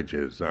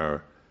languages,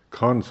 our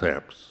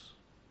concepts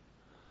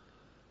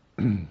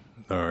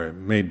are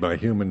made by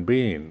human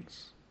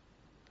beings.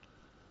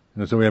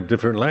 And so we have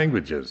different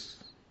languages.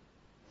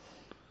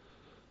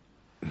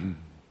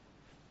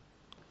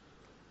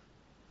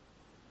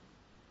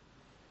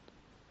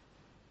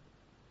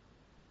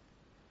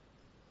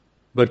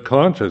 But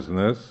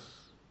consciousness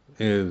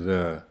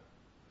seems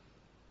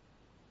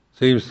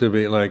to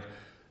be like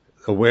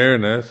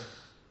awareness,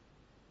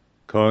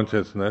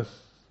 consciousness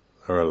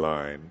are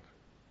aligned.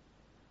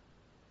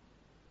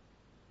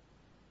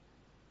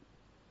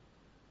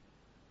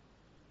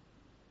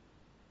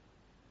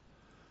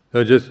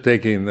 So just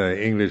taking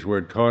the English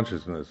word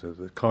consciousness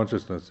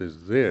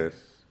is this,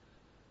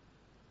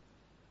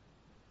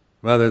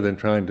 rather than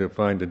trying to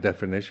find a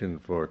definition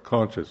for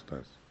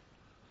consciousness.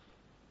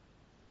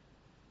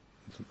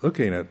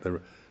 Looking at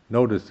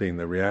noticing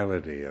the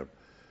reality of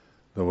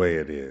the way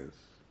it is.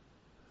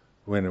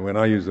 When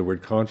I use the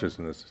word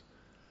consciousness,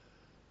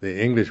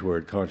 the English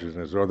word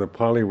consciousness, or the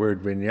Pali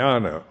word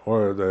vijnana,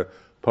 or the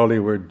Pali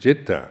word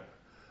citta,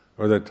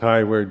 or the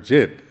Thai word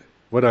jit,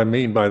 what I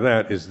mean by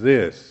that is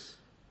this.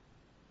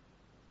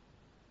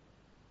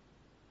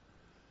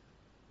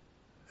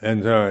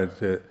 And so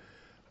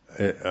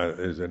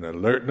it's an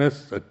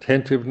alertness,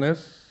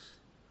 attentiveness,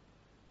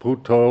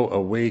 Puto,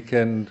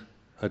 awakened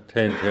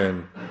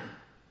attention.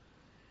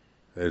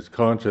 There's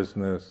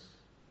consciousness.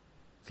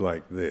 It's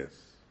like this.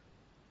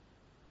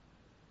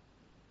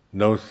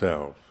 No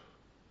self.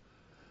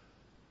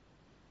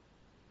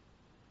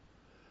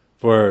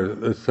 For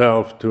the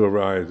self to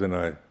arise, and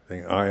I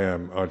think, I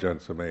am Ajahn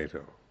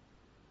Sumedho.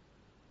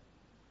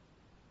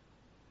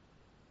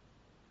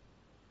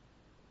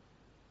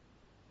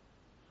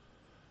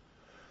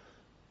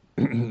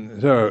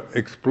 so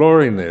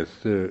exploring this,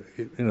 to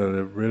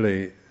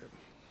really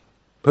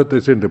put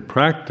this into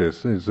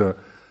practice is a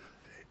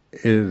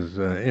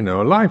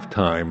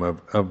lifetime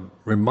of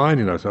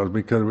reminding ourselves,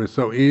 because we're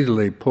so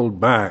easily pulled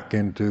back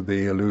into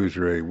the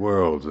illusory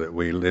worlds that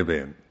we live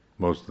in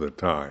most of the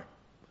time.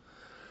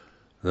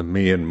 The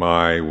me and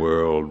my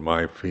world,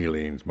 my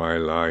feelings, my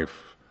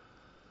life,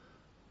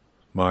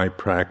 my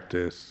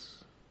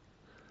practice,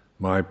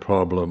 my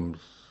problems,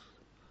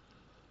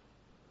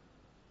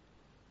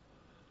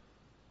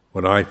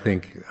 what I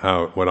think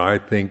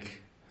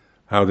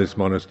how this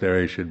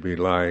monastery should be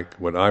like,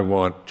 what I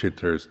want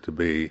Chithurst to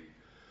be,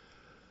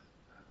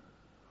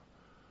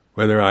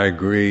 whether I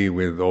agree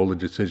with all the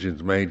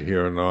decisions made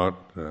here or not,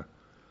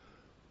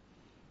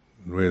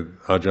 with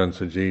Ajahn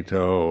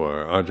Sucitto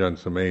or Ajahn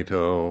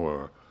Sumedho,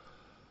 or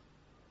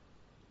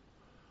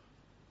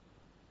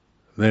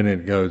then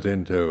it goes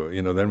into,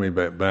 then we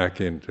get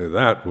back into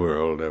that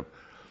world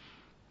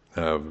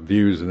of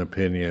views and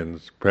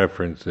opinions,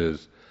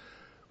 preferences.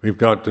 We've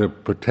got to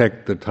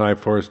protect the Thai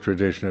forest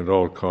tradition at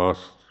all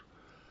costs,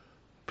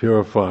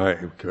 purify,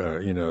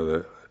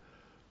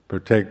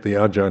 protect the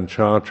Ajahn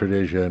Chah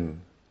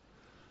tradition,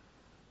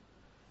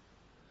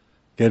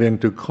 get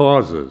into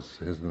causes,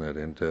 isn't it?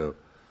 Into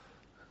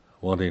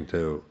wanting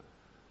to,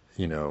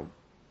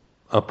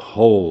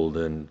 uphold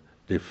and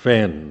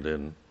defend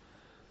and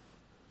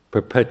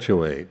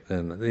perpetuate.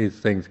 And these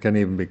things can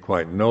even be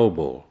quite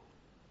noble,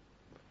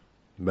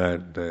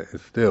 but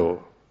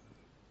still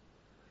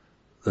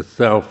the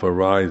self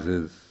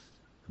arises,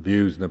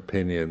 views and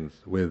opinions,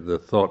 with the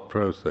thought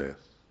process.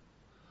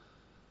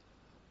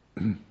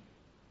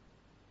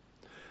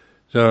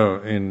 So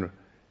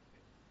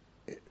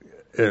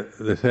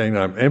the thing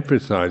I'm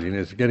emphasizing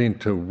is getting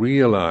to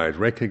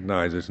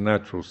recognize this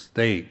natural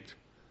state,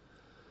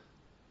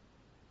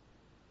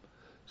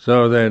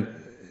 so that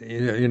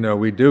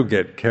we do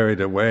get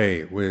carried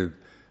away with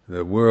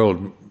the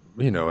world.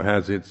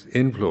 Has its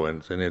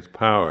influence and its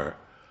power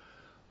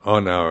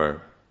on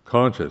our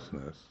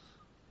consciousness,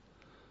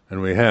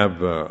 and we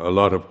have a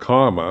lot of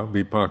karma,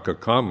 vipaka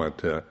karma,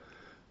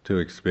 to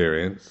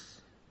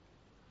experience.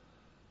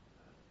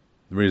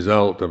 The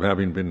result of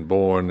having been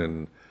born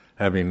and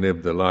having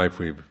lived the life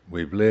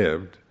we've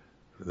lived,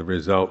 the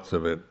results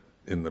of it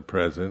in the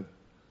present.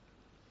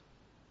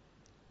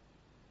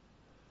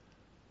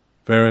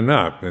 Fair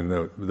enough,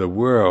 and the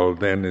world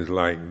then is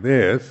like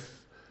this.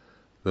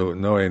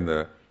 Knowing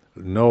the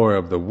knower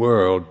of the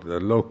world, the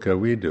loka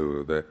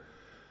vidu,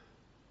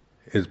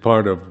 is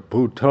part of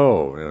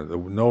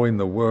Bhuto. Knowing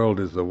the world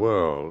is the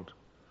world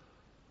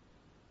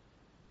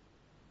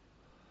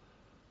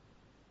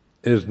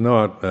is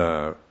not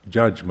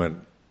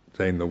judgment,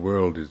 saying the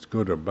world is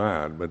good or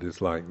bad, but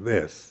it's like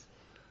this.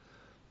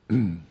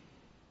 And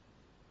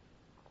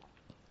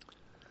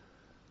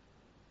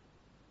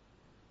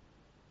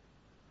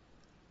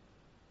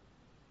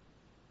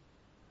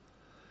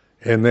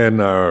then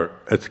our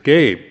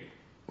escape,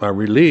 our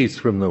release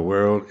from the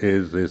world,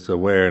 is this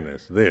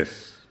awareness,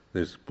 this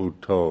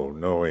Bhuto,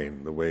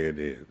 knowing the way it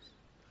is.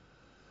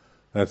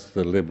 That's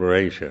the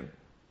liberation.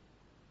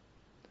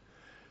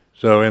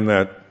 So in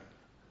that,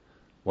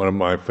 one of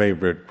my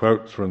favorite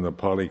quotes from the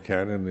Pali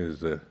Canon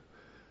is,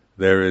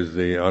 there is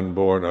the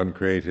unborn,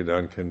 uncreated,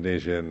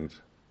 unconditioned.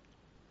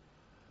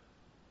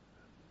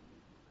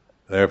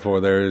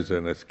 Therefore there is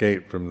an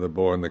escape from the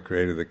born, the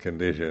created, the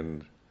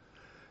conditioned.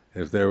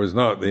 If there was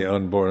not the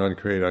unborn,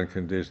 uncreated,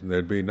 unconditioned,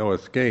 there'd be no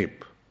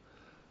escape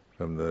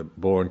from the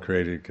born,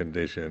 created,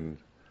 conditioned.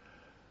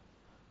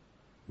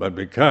 But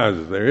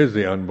because there is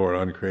the unborn,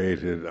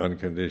 uncreated,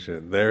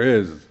 unconditioned, there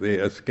is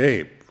the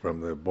escape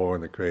from the born,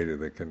 the created,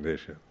 the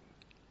conditioned.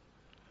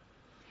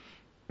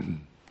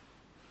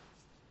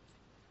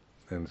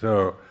 And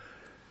so,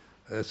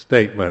 a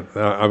statement,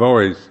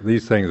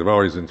 these things have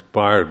always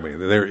inspired me,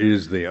 that there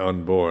is the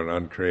unborn,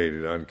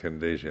 uncreated,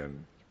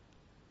 unconditioned.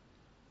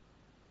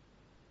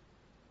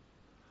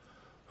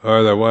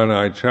 Or the one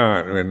I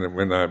chant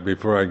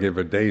before I give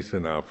a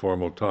desana,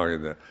 formal talk,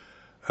 is the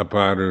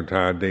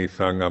aparuta de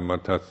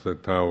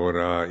sangamatassata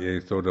vara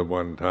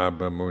yesodavanta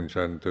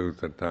bamunchantu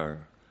satang.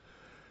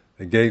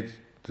 The gates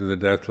to the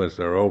deathless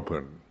are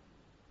open.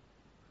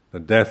 The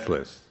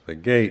deathless, the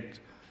gate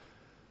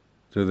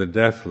to the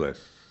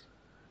deathless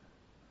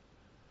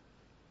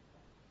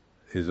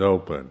is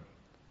open.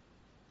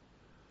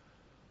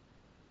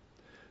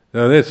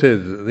 Now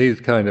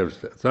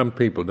some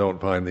people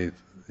don't find these,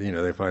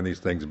 they find these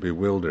things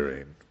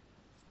bewildering,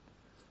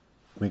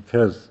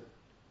 because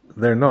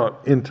they're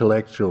not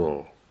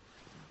intellectual,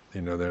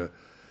 they're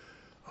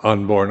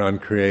unborn,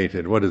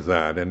 uncreated. What is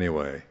that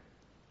anyway?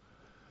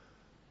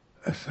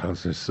 That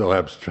sounds just so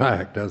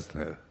abstract,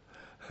 doesn't it?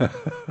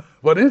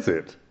 What is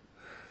it?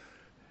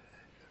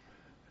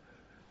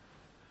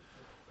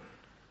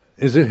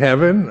 Is it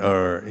heaven,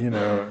 or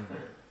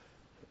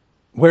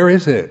where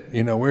is it?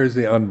 Where is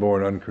the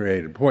unborn,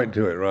 uncreated? Point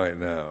to it right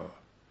now.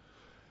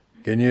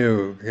 Can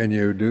you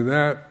do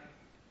that?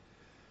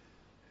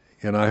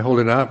 Can I hold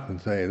it up and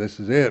say, this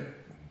is it?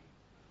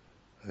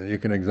 And you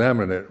can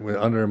examine it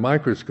under a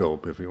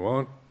microscope if you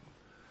want.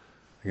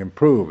 I can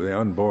prove the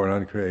unborn,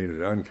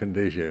 uncreated,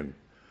 unconditioned,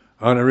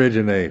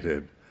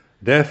 unoriginated,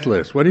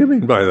 deathless. What do you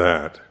mean by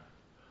that?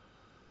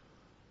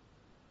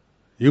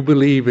 You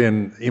believe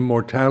in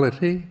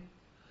immortality?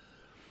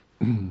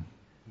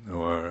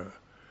 Or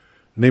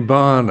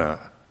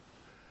nibbana?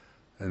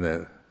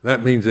 And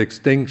that means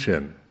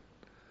extinction.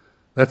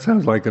 That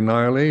sounds like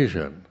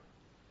annihilation.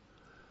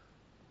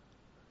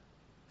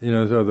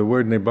 So the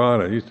word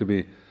nibbana used to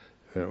be,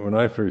 when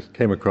I first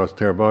came across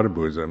Theravada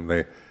Buddhism,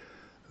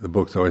 the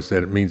books always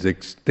said it means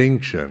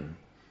extinction.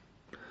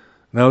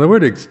 Now the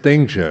word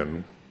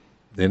extinction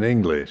in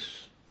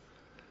English,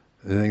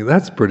 I think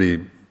that's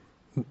Buddhism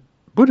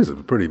is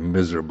a pretty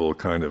miserable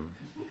kind of,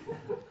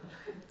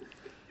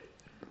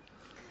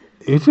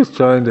 he's just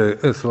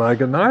it's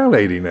like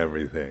annihilating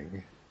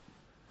everything.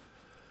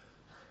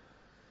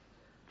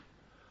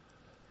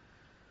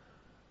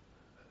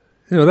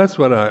 That's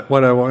what I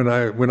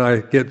when I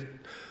get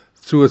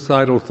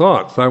suicidal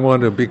thoughts, I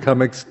want to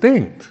become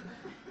extinct.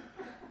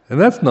 And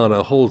that's not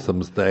a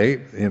wholesome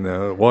state,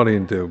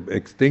 wanting to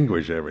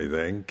extinguish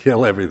everything,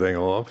 kill everything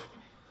off,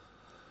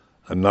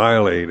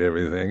 annihilate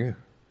everything.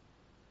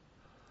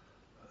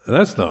 And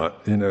that's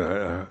not,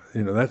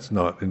 that's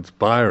not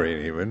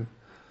inspiring even.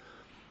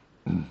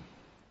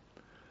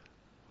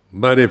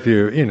 But if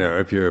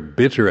you're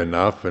bitter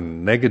enough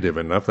and negative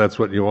enough, that's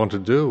what you want to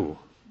do.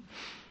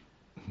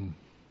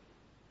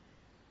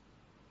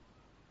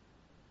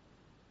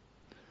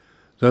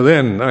 So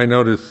then I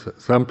notice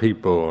some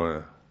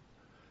people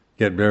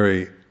get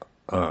very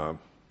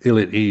ill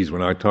at ease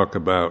when I talk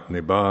about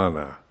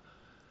nibbana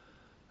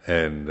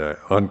and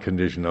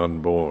unconditioned,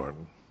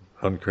 unborn,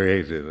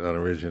 uncreated,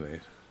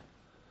 unoriginated.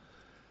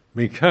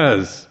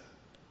 Because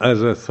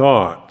as a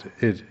thought,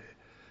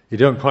 you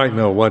don't quite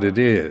know what it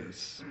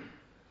is.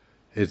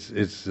 It's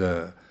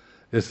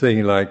this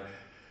thing like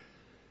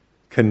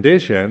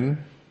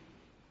condition,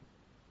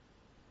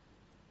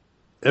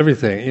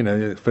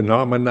 everything,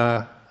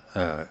 phenomena,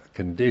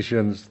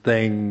 conditions,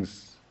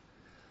 things,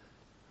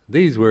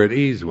 these we're at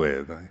ease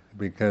with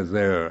because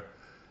they're,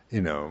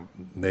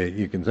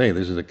 you can say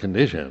this is a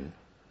condition.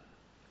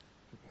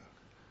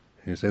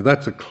 You say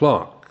that's a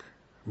clock,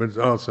 but it's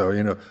also,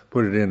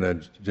 put it in a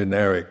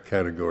generic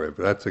category.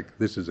 But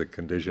this is a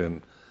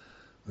condition.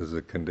 This is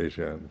a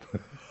condition.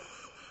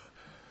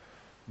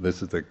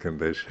 This is a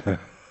condition.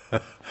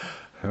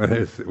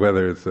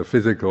 Whether it's a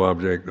physical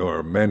object or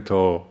a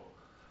mental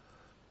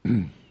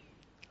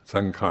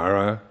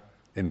sankhara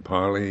in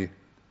Pali.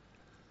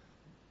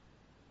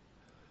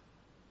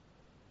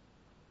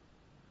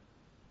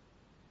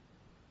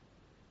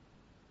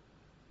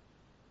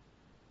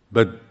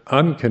 But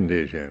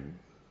unconditioned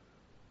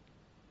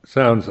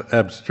sounds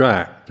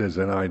abstract as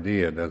an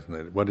idea, doesn't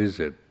it? What is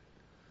it?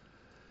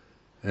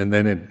 And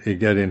then you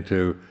get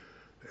into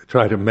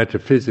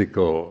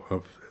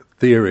metaphysical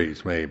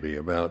theories maybe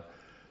about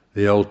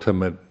the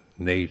ultimate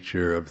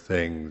nature of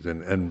things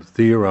and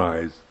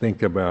theorize,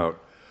 think about,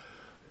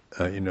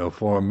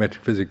 form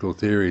metaphysical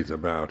theories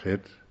about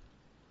it.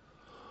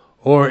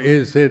 Or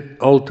is it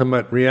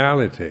ultimate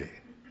reality?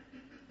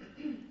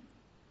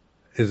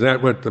 Is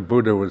that what the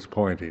Buddha was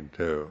pointing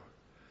to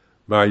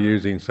by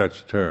using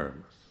such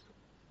terms?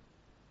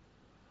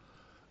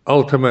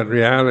 Ultimate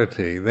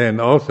reality then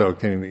also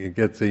it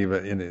gets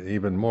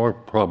even more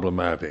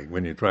problematic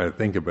when you try to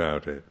think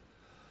about it.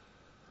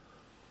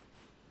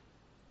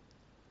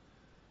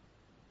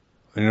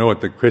 You know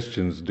what the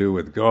Christians do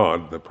with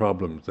God, the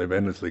problems they've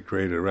endlessly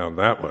created around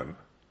that one.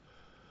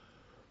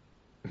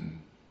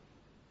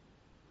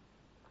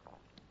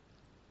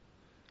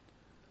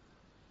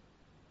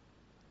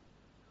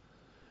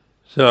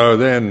 So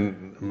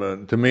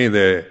then, to me,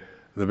 the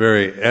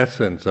very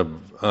essence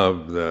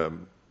of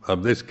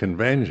this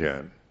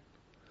convention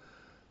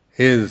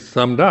is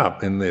summed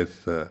up in this: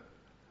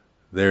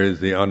 there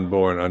is the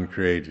unborn,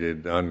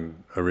 uncreated,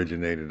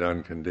 unoriginated,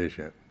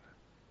 unconditioned.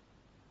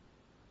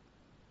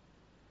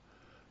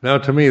 Now,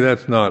 to me,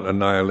 that's not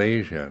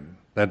annihilation.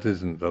 That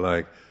isn't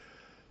like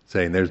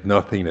saying there's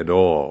nothing at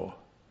all.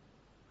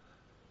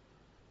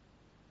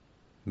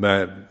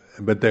 But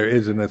there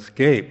is an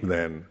escape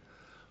then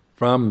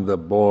from the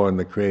born,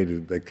 the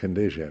created, the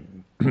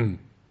conditioned.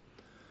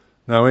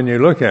 Now, when you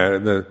look at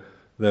it,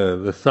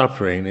 the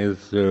suffering is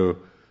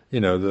through,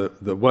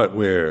 the what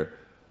we're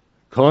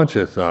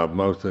conscious of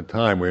most of the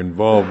time. We're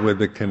involved with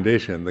the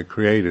conditioned, the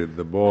created,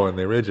 the born,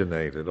 the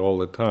originated all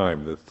the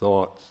time. The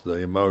thoughts, the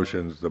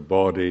emotions, the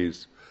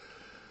bodies,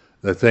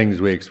 the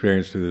things we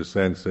experience through the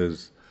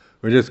senses.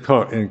 We're just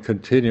caught in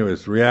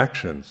continuous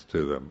reactions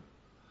to them.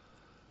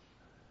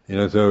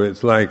 So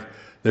it's like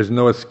there's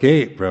no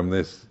escape from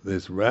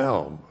this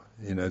realm.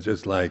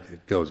 Just like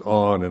it goes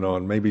on and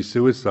on. Maybe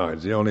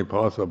suicide's the only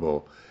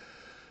possible,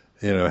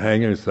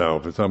 hang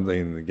yourself or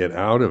something to get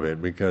out of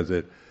it, because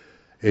it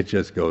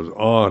just goes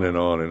on and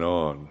on and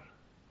on,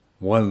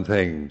 one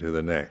thing to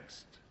the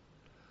next,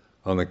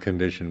 on the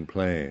conditioned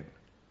plane.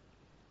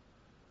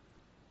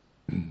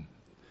 And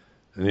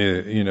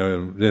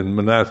in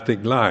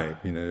monastic life,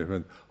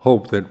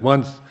 hope that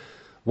once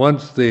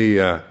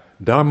the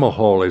Dhamma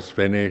hall is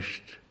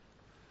finished,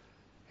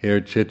 here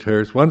at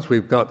Chithurst. Once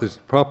we've got this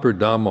proper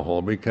Dhamma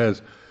hall,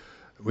 because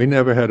we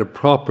never had a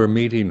proper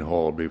meeting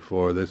hall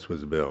before this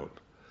was built.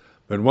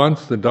 But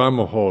once the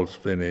Dhamma hall's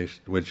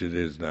finished, which it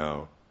is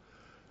now,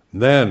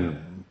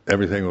 then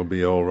everything will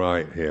be all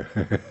right here.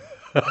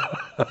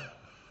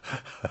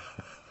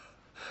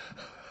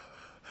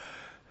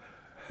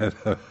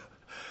 I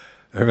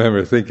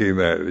remember thinking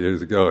that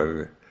years ago,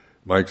 in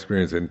my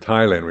experience in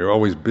Thailand, we were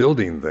always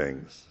building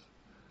things.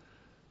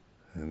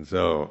 And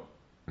so,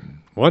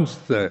 once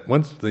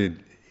the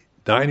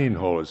dining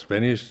hall is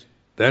finished,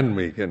 then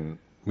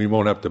we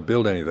won't have to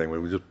build anything, we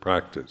will just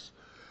practice.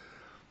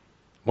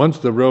 Once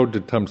the road to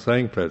Tam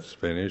Sangphet's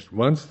finished,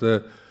 once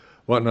the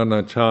Wat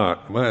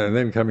Nanachat, and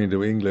then coming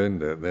to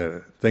England,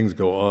 things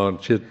go on,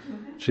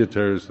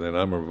 Chithurst and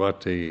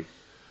Amaravati.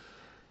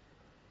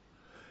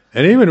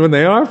 And even when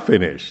they are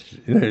finished,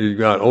 you've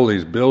got all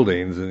these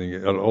buildings and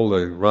you've got all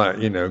the right,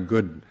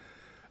 good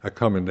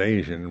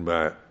accommodation,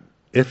 but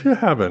if you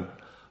haven't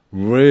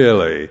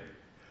really,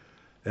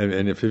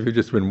 and if you've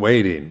just been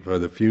waiting for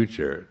the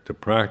future to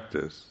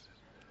practice,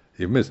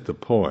 you've missed the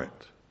point.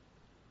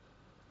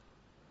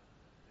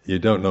 You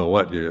don't know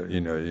what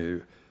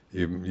you've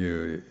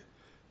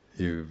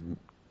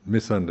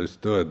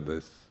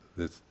misunderstood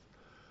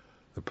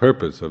the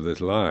purpose of this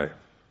life.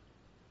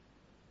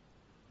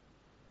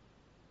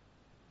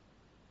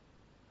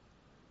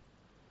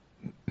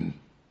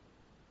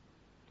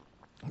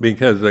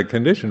 Because the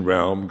conditioned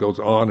realm goes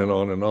on and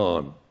on and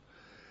on.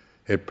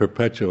 It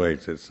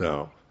perpetuates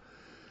itself.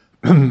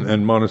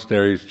 And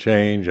monasteries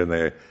change, and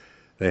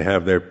they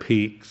have their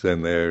peaks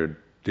and their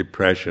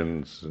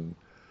depressions and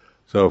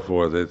so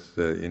forth. It's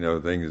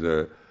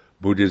things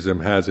Buddhism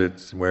has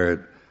its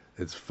where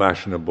it's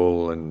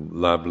fashionable and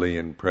lovely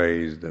and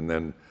praised, and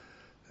then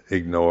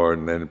ignored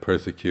and then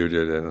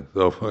persecuted and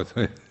so forth.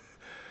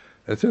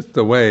 It's just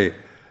the way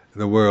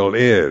the world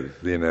is.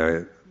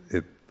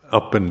 It's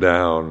up and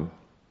down,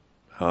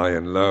 high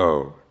and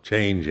low,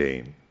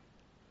 changing.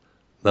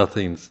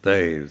 Nothing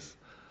stays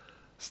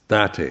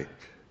static.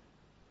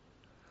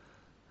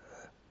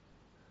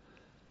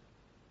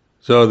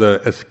 So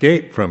the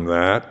escape from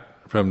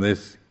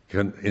this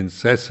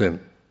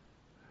incessant,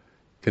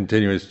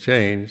 continuous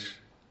change,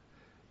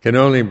 can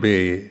only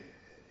be,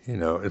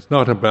 it's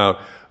not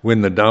about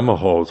when the Dhamma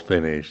hall's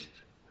finished,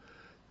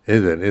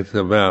 is it? It's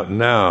about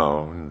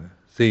now,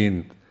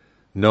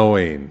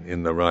 knowing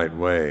in the right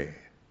way.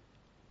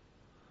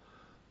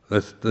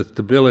 The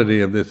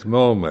stability of this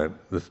moment,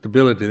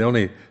 the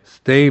only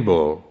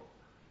stable,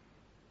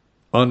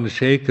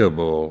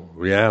 unshakable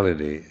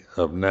reality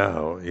of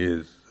now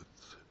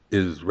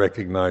is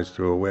recognized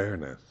through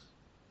awareness.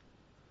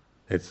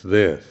 It's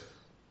this.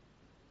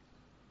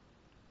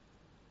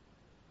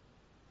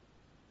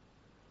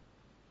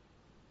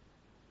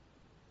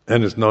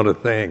 And it's not a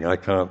thing. I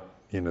can't,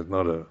 it's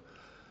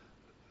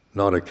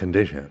not a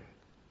condition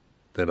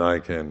that I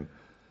can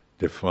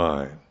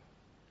define.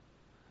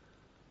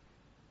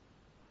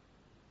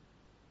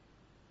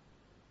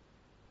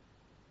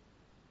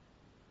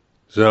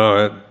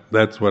 So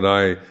that's what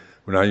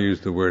when I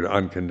use the word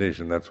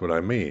unconditioned, that's what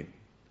I mean.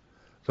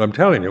 So I'm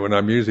telling you, when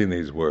I'm using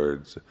these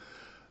words,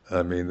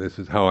 I mean, this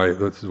is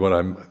what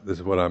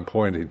I'm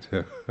pointing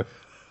to.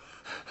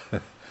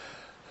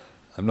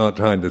 I'm not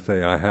trying to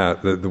say I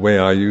have the way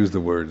I use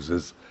the words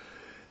is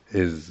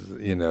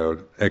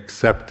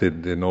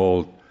accepted in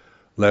all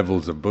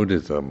levels of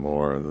Buddhism,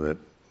 or that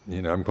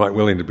I'm quite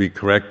willing to be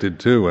corrected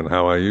too in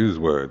how I use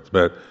words.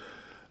 But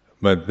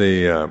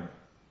the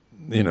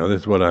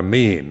this is what I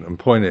mean. I'm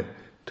pointing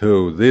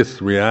to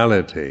this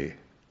reality.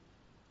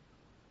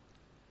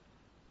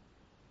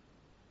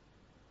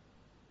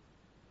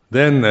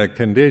 Then the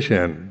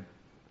condition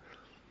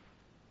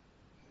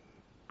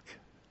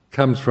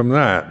comes from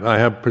that. I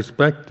have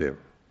perspective.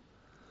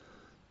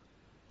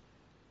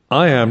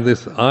 I am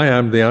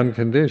the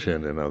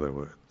unconditioned, in other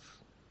words.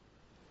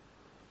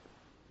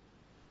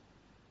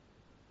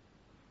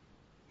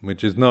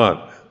 Which is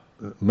not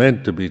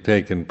meant to be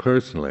taken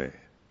personally,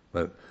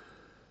 but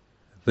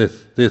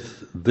this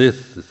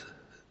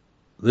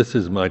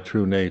is my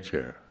true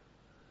nature.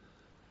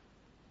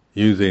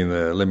 Using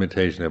the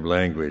limitation of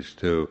language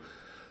to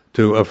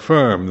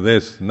affirm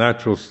this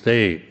natural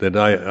state that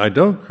I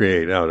don't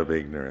create out of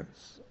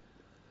ignorance.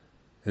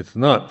 It's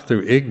not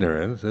through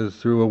ignorance, it's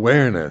through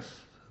awareness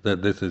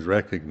that this is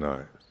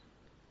recognized.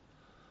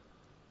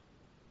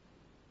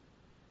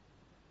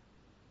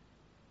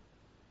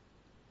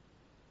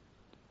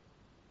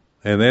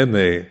 And then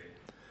the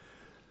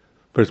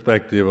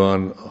perspective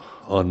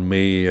on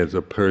me as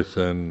a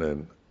person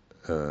and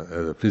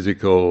as a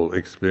physical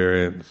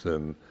experience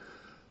and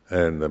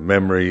the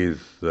memories,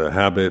 the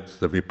habits,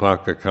 the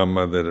vipaka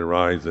karma that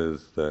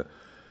arises, the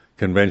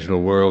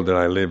conventional world that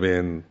I live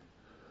in,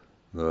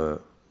 the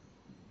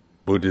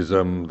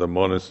Buddhism, the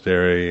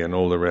monastery, and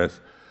all the rest.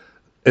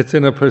 It's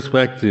in a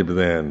perspective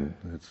then.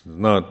 It's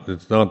not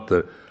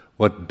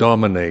what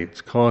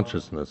dominates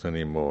consciousness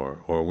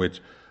anymore, or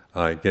which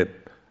I get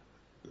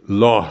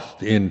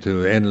lost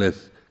into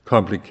endless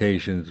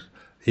complications,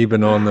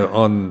 even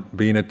on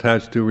being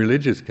attached to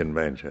religious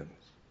conventions.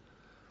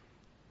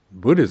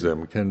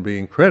 Buddhism can be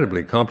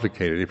incredibly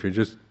complicated if you're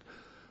just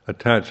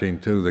attaching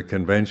to the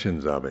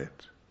conventions of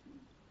it.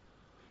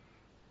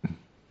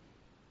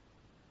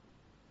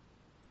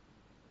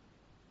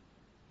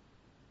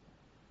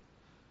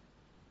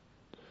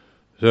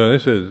 So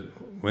this is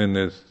when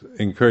there's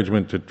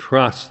encouragement to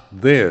trust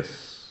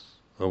this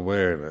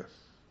awareness.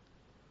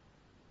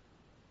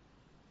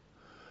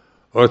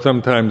 Or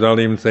sometimes I'll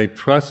even say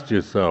trust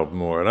yourself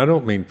more. And I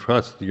don't mean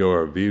trust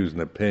your views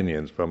and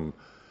opinions from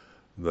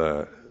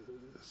the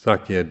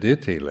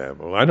Sakyaditi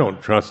level. I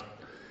don't trust,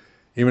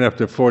 even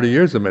after 40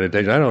 years of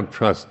meditation, I don't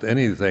trust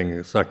anything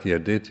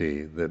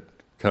Sakyaditi that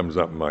comes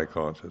up in my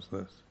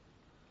consciousness.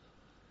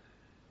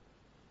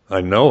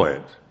 I know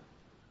it,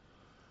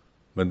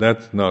 but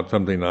that's not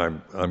something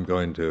I'm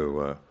going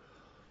to,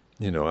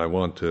 I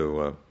want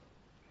to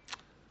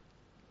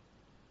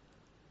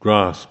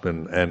grasp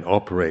and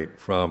operate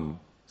from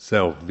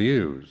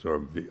self-views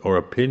or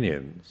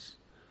opinions,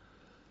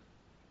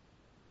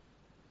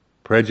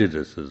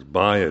 prejudices,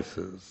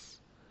 biases,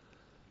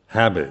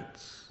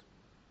 habits.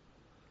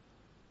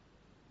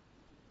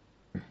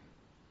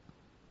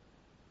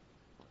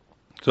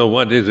 So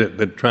what is it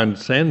that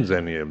transcends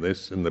any of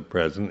this in the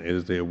present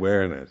is the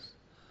awareness.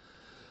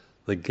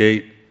 The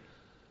gate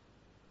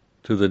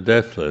to the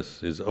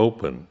deathless is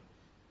open.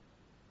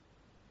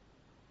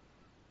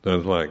 So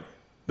it's like,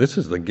 this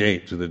is the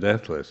gate to the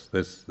deathless,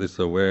 this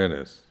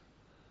awareness.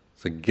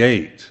 It's a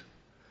gate.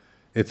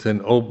 It's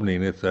an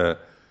opening, it's a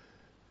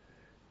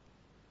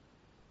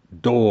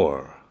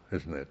door,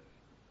 isn't it?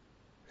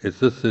 It's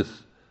just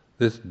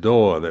this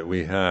door that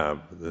we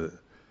have, the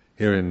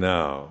here and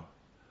now,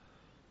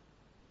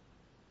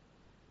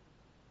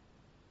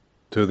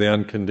 to the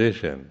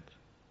unconditioned.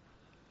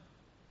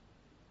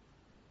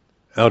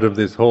 Out of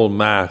this whole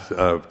mass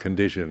of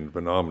conditioned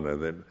phenomena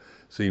that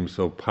seems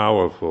so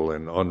powerful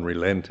and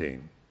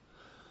unrelenting.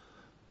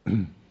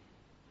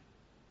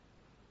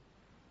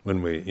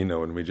 When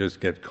we just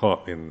get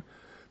caught in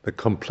the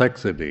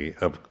complexity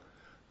of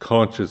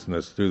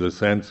consciousness through the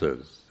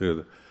senses,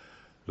 through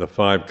the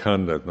five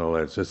khandhas and all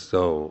that, it's just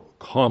so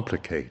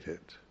complicated.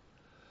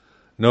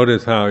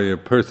 Notice how your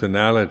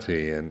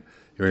personality and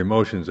your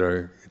emotions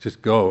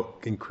just go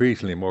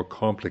increasingly more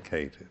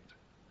complicated.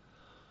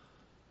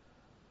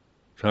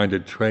 Trying to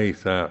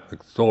trace out the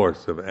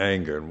source of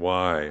anger and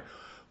why,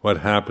 what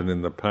happened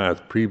in the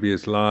past,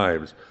 previous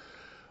lives.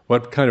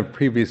 What kind of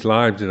previous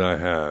lives did I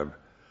have?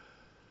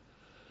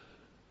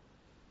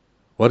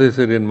 What is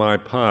it in my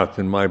past,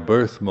 in my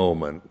birth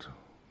moment?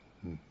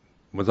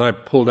 Was I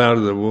pulled out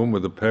of the womb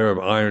with a pair of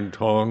iron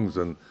tongs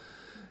and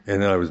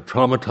I was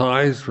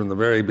traumatized from the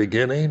very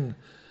beginning?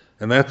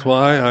 And that's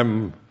why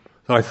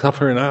I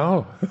suffer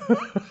now?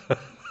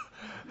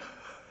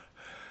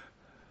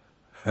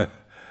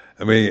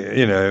 I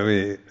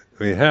mean,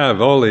 we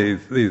have all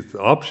these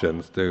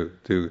options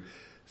to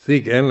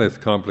seek endless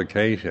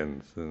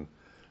complications and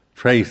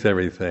trace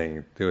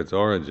everything to its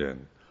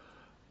origin.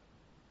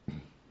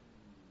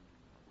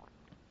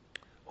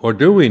 Or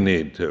do we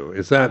need to?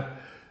 Is that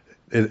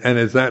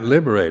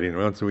liberating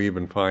once we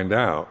even find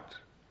out?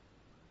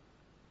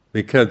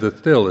 Because there's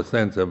still a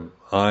sense of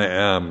I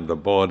am the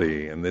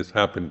body, and this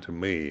happened to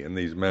me, and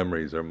these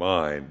memories are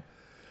mine,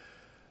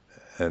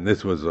 and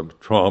this was a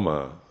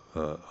trauma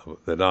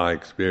that I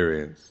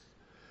experienced,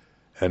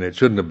 and it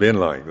shouldn't have been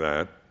like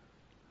that.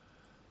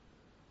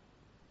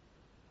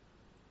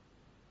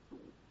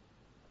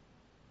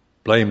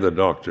 Blame the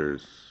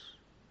doctors.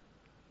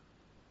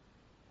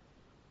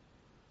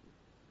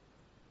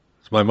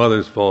 It's my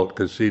mother's fault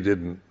because she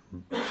didn't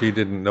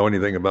know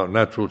anything about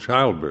natural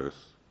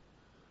childbirth.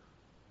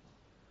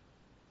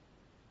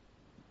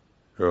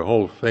 Her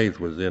whole faith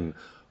was in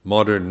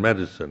modern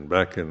medicine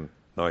back in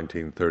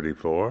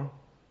 1934.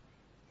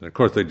 And of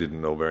course they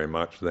didn't know very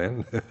much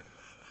then.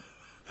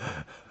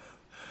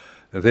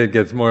 It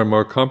gets more and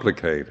more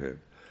complicated.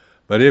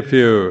 But if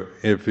you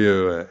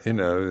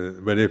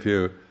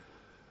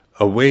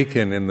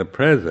awaken in the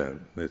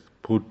present, this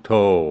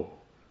Putto,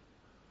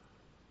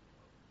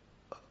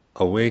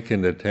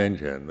 awakened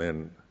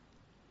attention,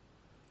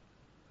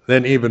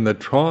 then even the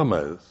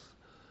traumas,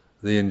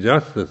 the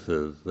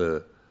injustices,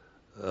 that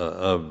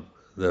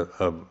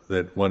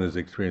one has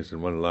experienced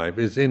in one life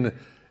is in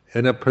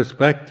a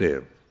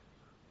perspective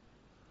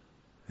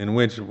in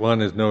which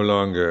one is no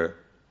longer,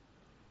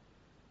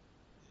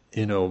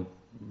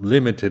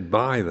 limited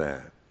by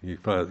that.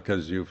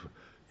 Because you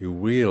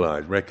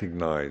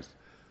recognize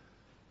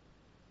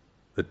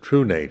the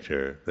true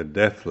nature, the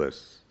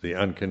deathless, the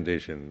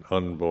unconditioned,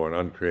 unborn,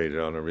 uncreated,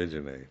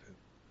 unoriginated.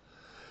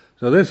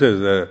 So this is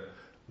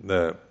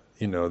the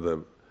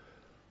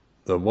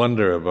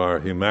wonder of our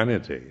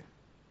humanity,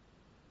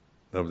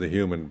 of the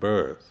human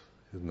birth,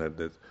 isn't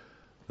it?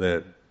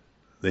 That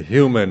the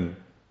human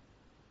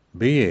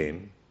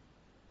being,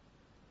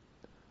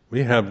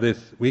 we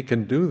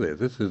can do this.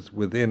 This is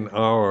within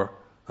our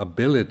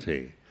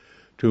ability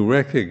to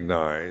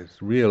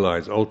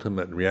realize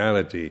ultimate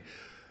reality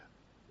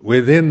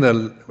within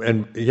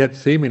and yet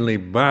seemingly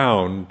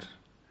bound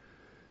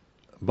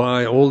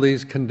by all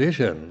these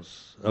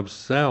conditions of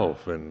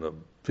self and the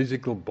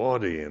physical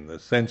body and the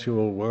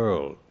sensual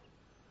world.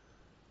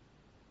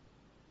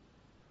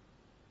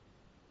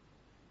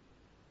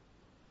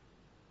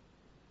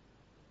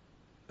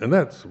 And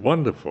that's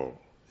wonderful.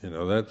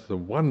 That's the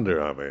wonder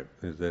of it,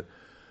 is that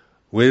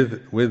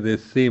with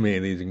this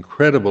seeming, these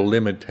incredible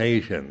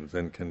limitations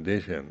and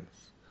conditions,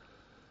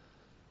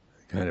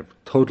 kind of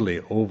totally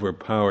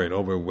overpowering,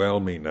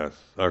 overwhelming us,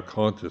 our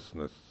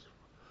consciousness,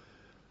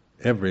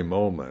 every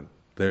moment,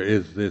 there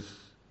is this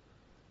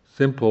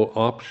simple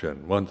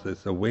option, once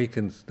this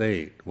awakened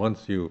state,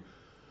 once you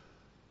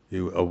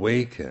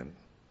awaken.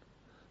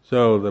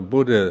 So the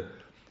Buddha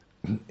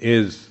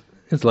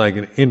it's like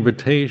an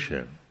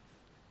invitation.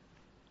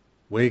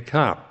 Wake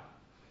up.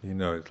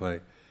 It's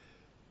like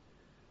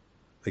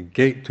the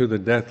gate to the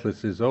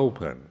deathless is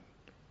open.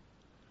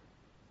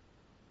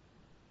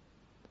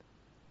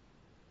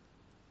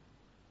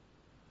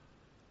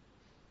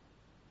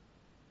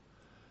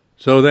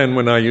 So then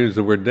when I use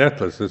the word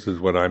deathless, this is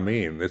what I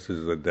mean. This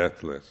is the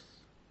deathless.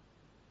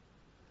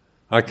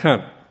 I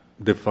can't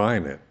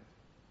define it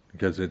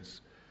because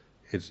it's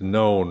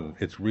known,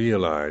 it's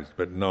realized,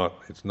 but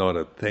it's not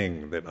a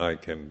thing that I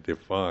can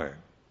define.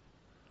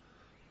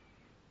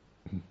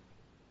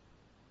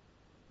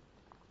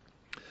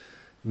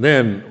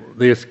 Then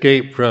the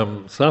escape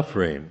from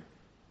suffering,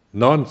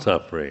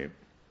 non-suffering,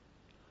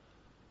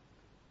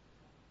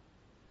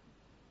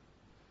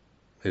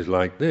 is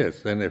like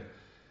this. And if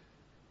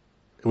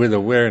with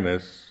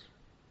awareness,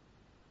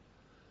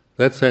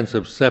 that sense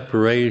of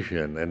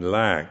separation and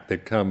lack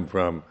that come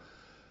from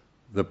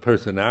the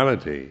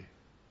personality,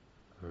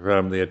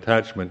 from the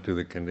attachment to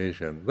the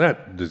condition,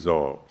 that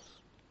dissolves.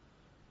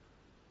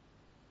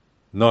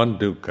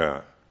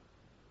 Non-dukkha.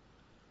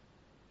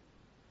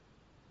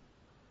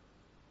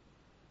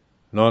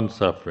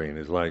 Non-suffering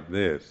is like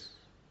this.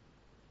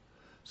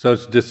 So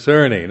it's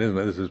discerning, isn't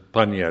it? This is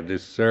panya,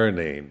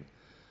 discerning.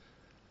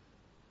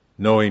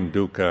 Knowing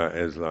dukkha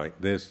is like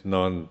this,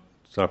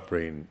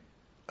 non-suffering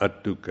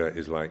at-dukkha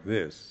is like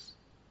this.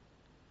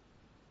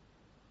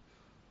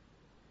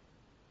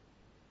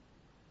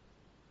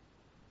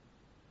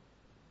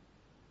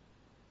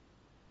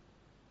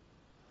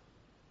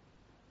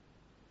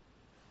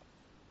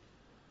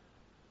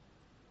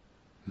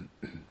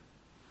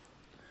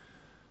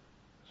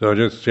 So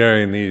just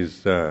sharing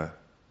these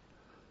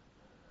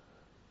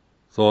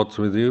thoughts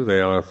with you,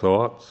 they are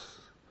thoughts.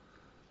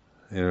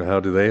 How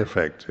do they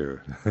affect you?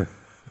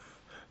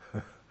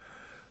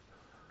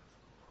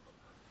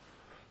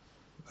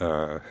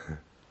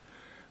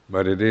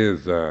 But it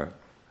is,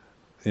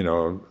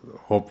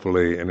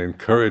 hopefully an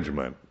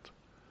encouragement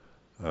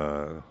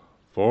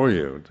for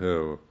you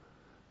to,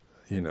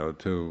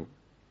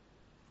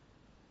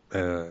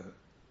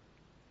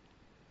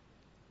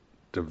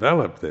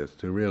 develop this,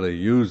 to really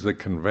use the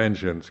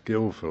convention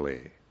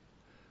skillfully,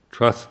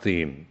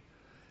 trusting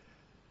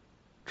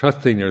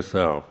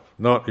yourself,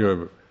 not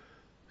your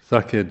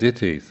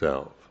sakyaditi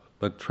self,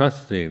 but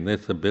trusting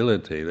this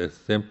ability,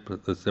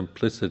 the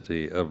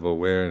simplicity of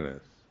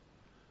awareness.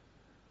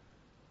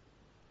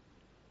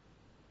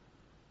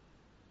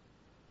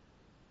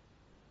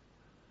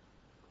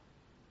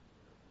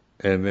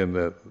 And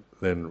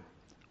then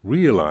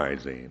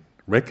realizing,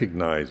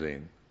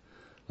 recognizing,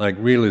 like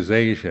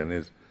realization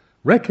is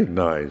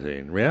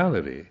recognizing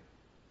reality.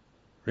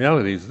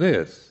 Reality is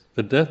this: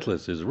 the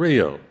deathless is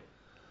real.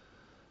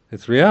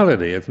 It's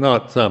reality. It's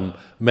not some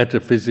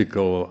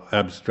metaphysical,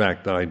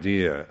 abstract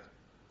idea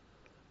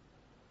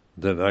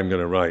that I'm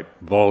going to write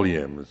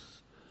volumes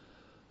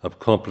of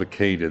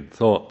complicated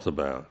thoughts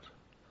about.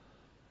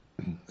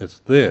 It's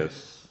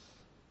this.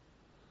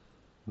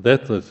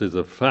 Deathless is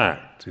a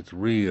fact. It's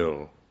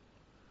real.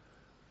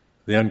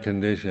 The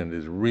unconditioned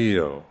is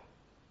real,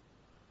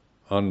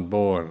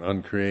 unborn,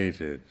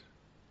 uncreated.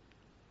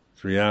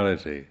 It's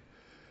reality.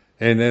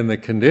 And then the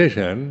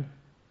condition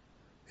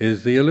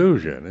is the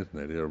illusion, isn't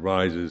it? It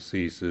arises,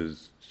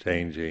 ceases,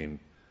 changing.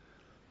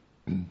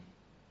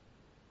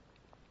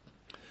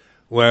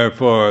 Where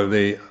for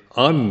the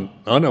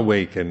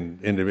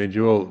unawakened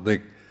individual,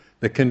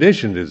 the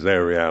conditioned is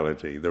their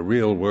reality. The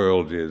real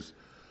world is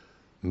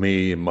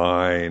me,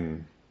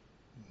 mine,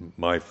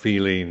 my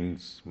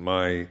feelings,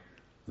 my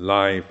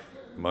life,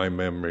 my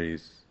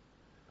memories.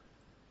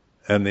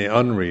 And the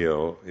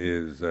unreal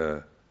is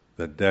the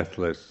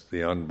deathless,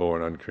 the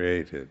unborn,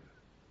 uncreated.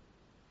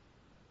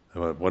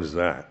 What is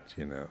that,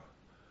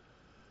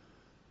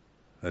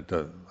 I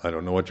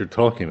don't know what you're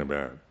talking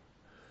about.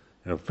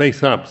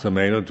 Face up,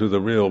 Sumedho, to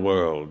the real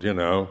world,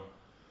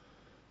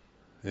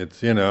 It's,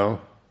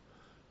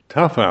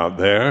 tough out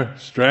there,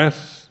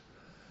 stress,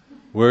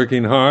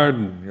 working hard,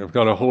 and you've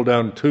got to hold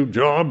down 2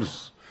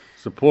 jobs,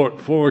 support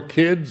 4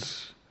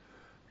 kids,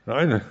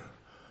 right?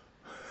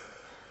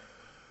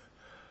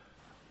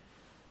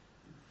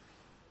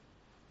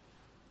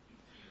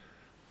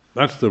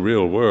 That's the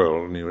real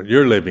world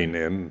you're living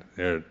in.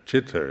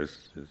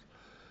 Chitters,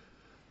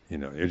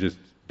 you're just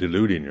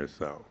deluding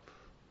yourself.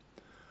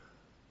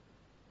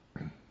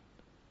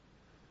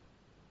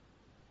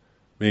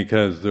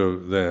 because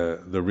the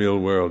real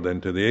world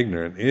then to the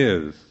ignorant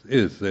is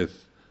this,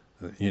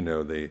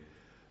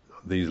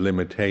 these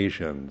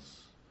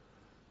limitations,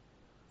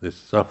 this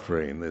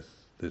suffering, this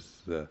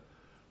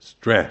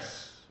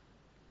stress,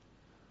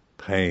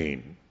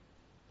 pain,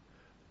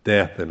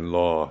 death and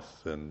loss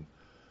and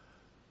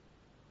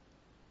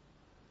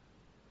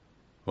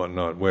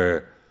whatnot,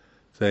 where,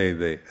 say,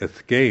 the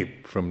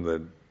escape from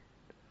the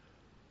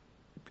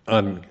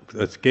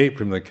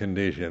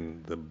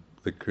condition,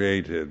 the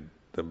created,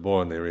 the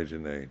born, the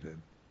originated.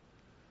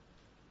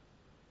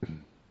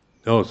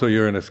 Oh, so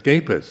you're an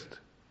escapist.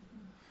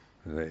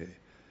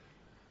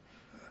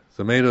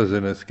 Sumedho's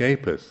an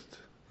escapist.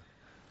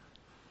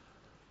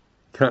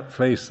 Can't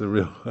face the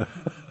real.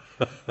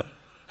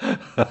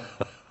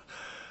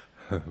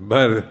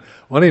 But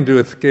wanting to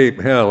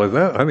escape hell,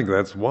 I think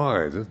that's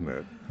wise, isn't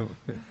it?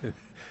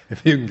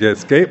 If you can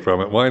escape from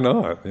it, why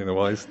not?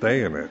 Why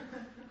stay in it?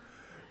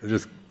 It's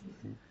just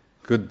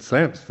good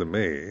sense to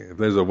me. If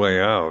there's a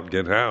way out,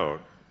 get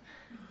out.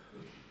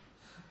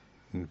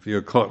 And if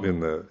you're caught in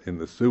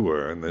the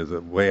sewer and there's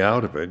a way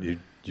out of it,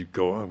 you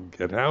go on,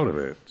 get out of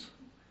it.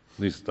 At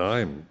least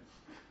I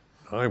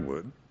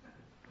would.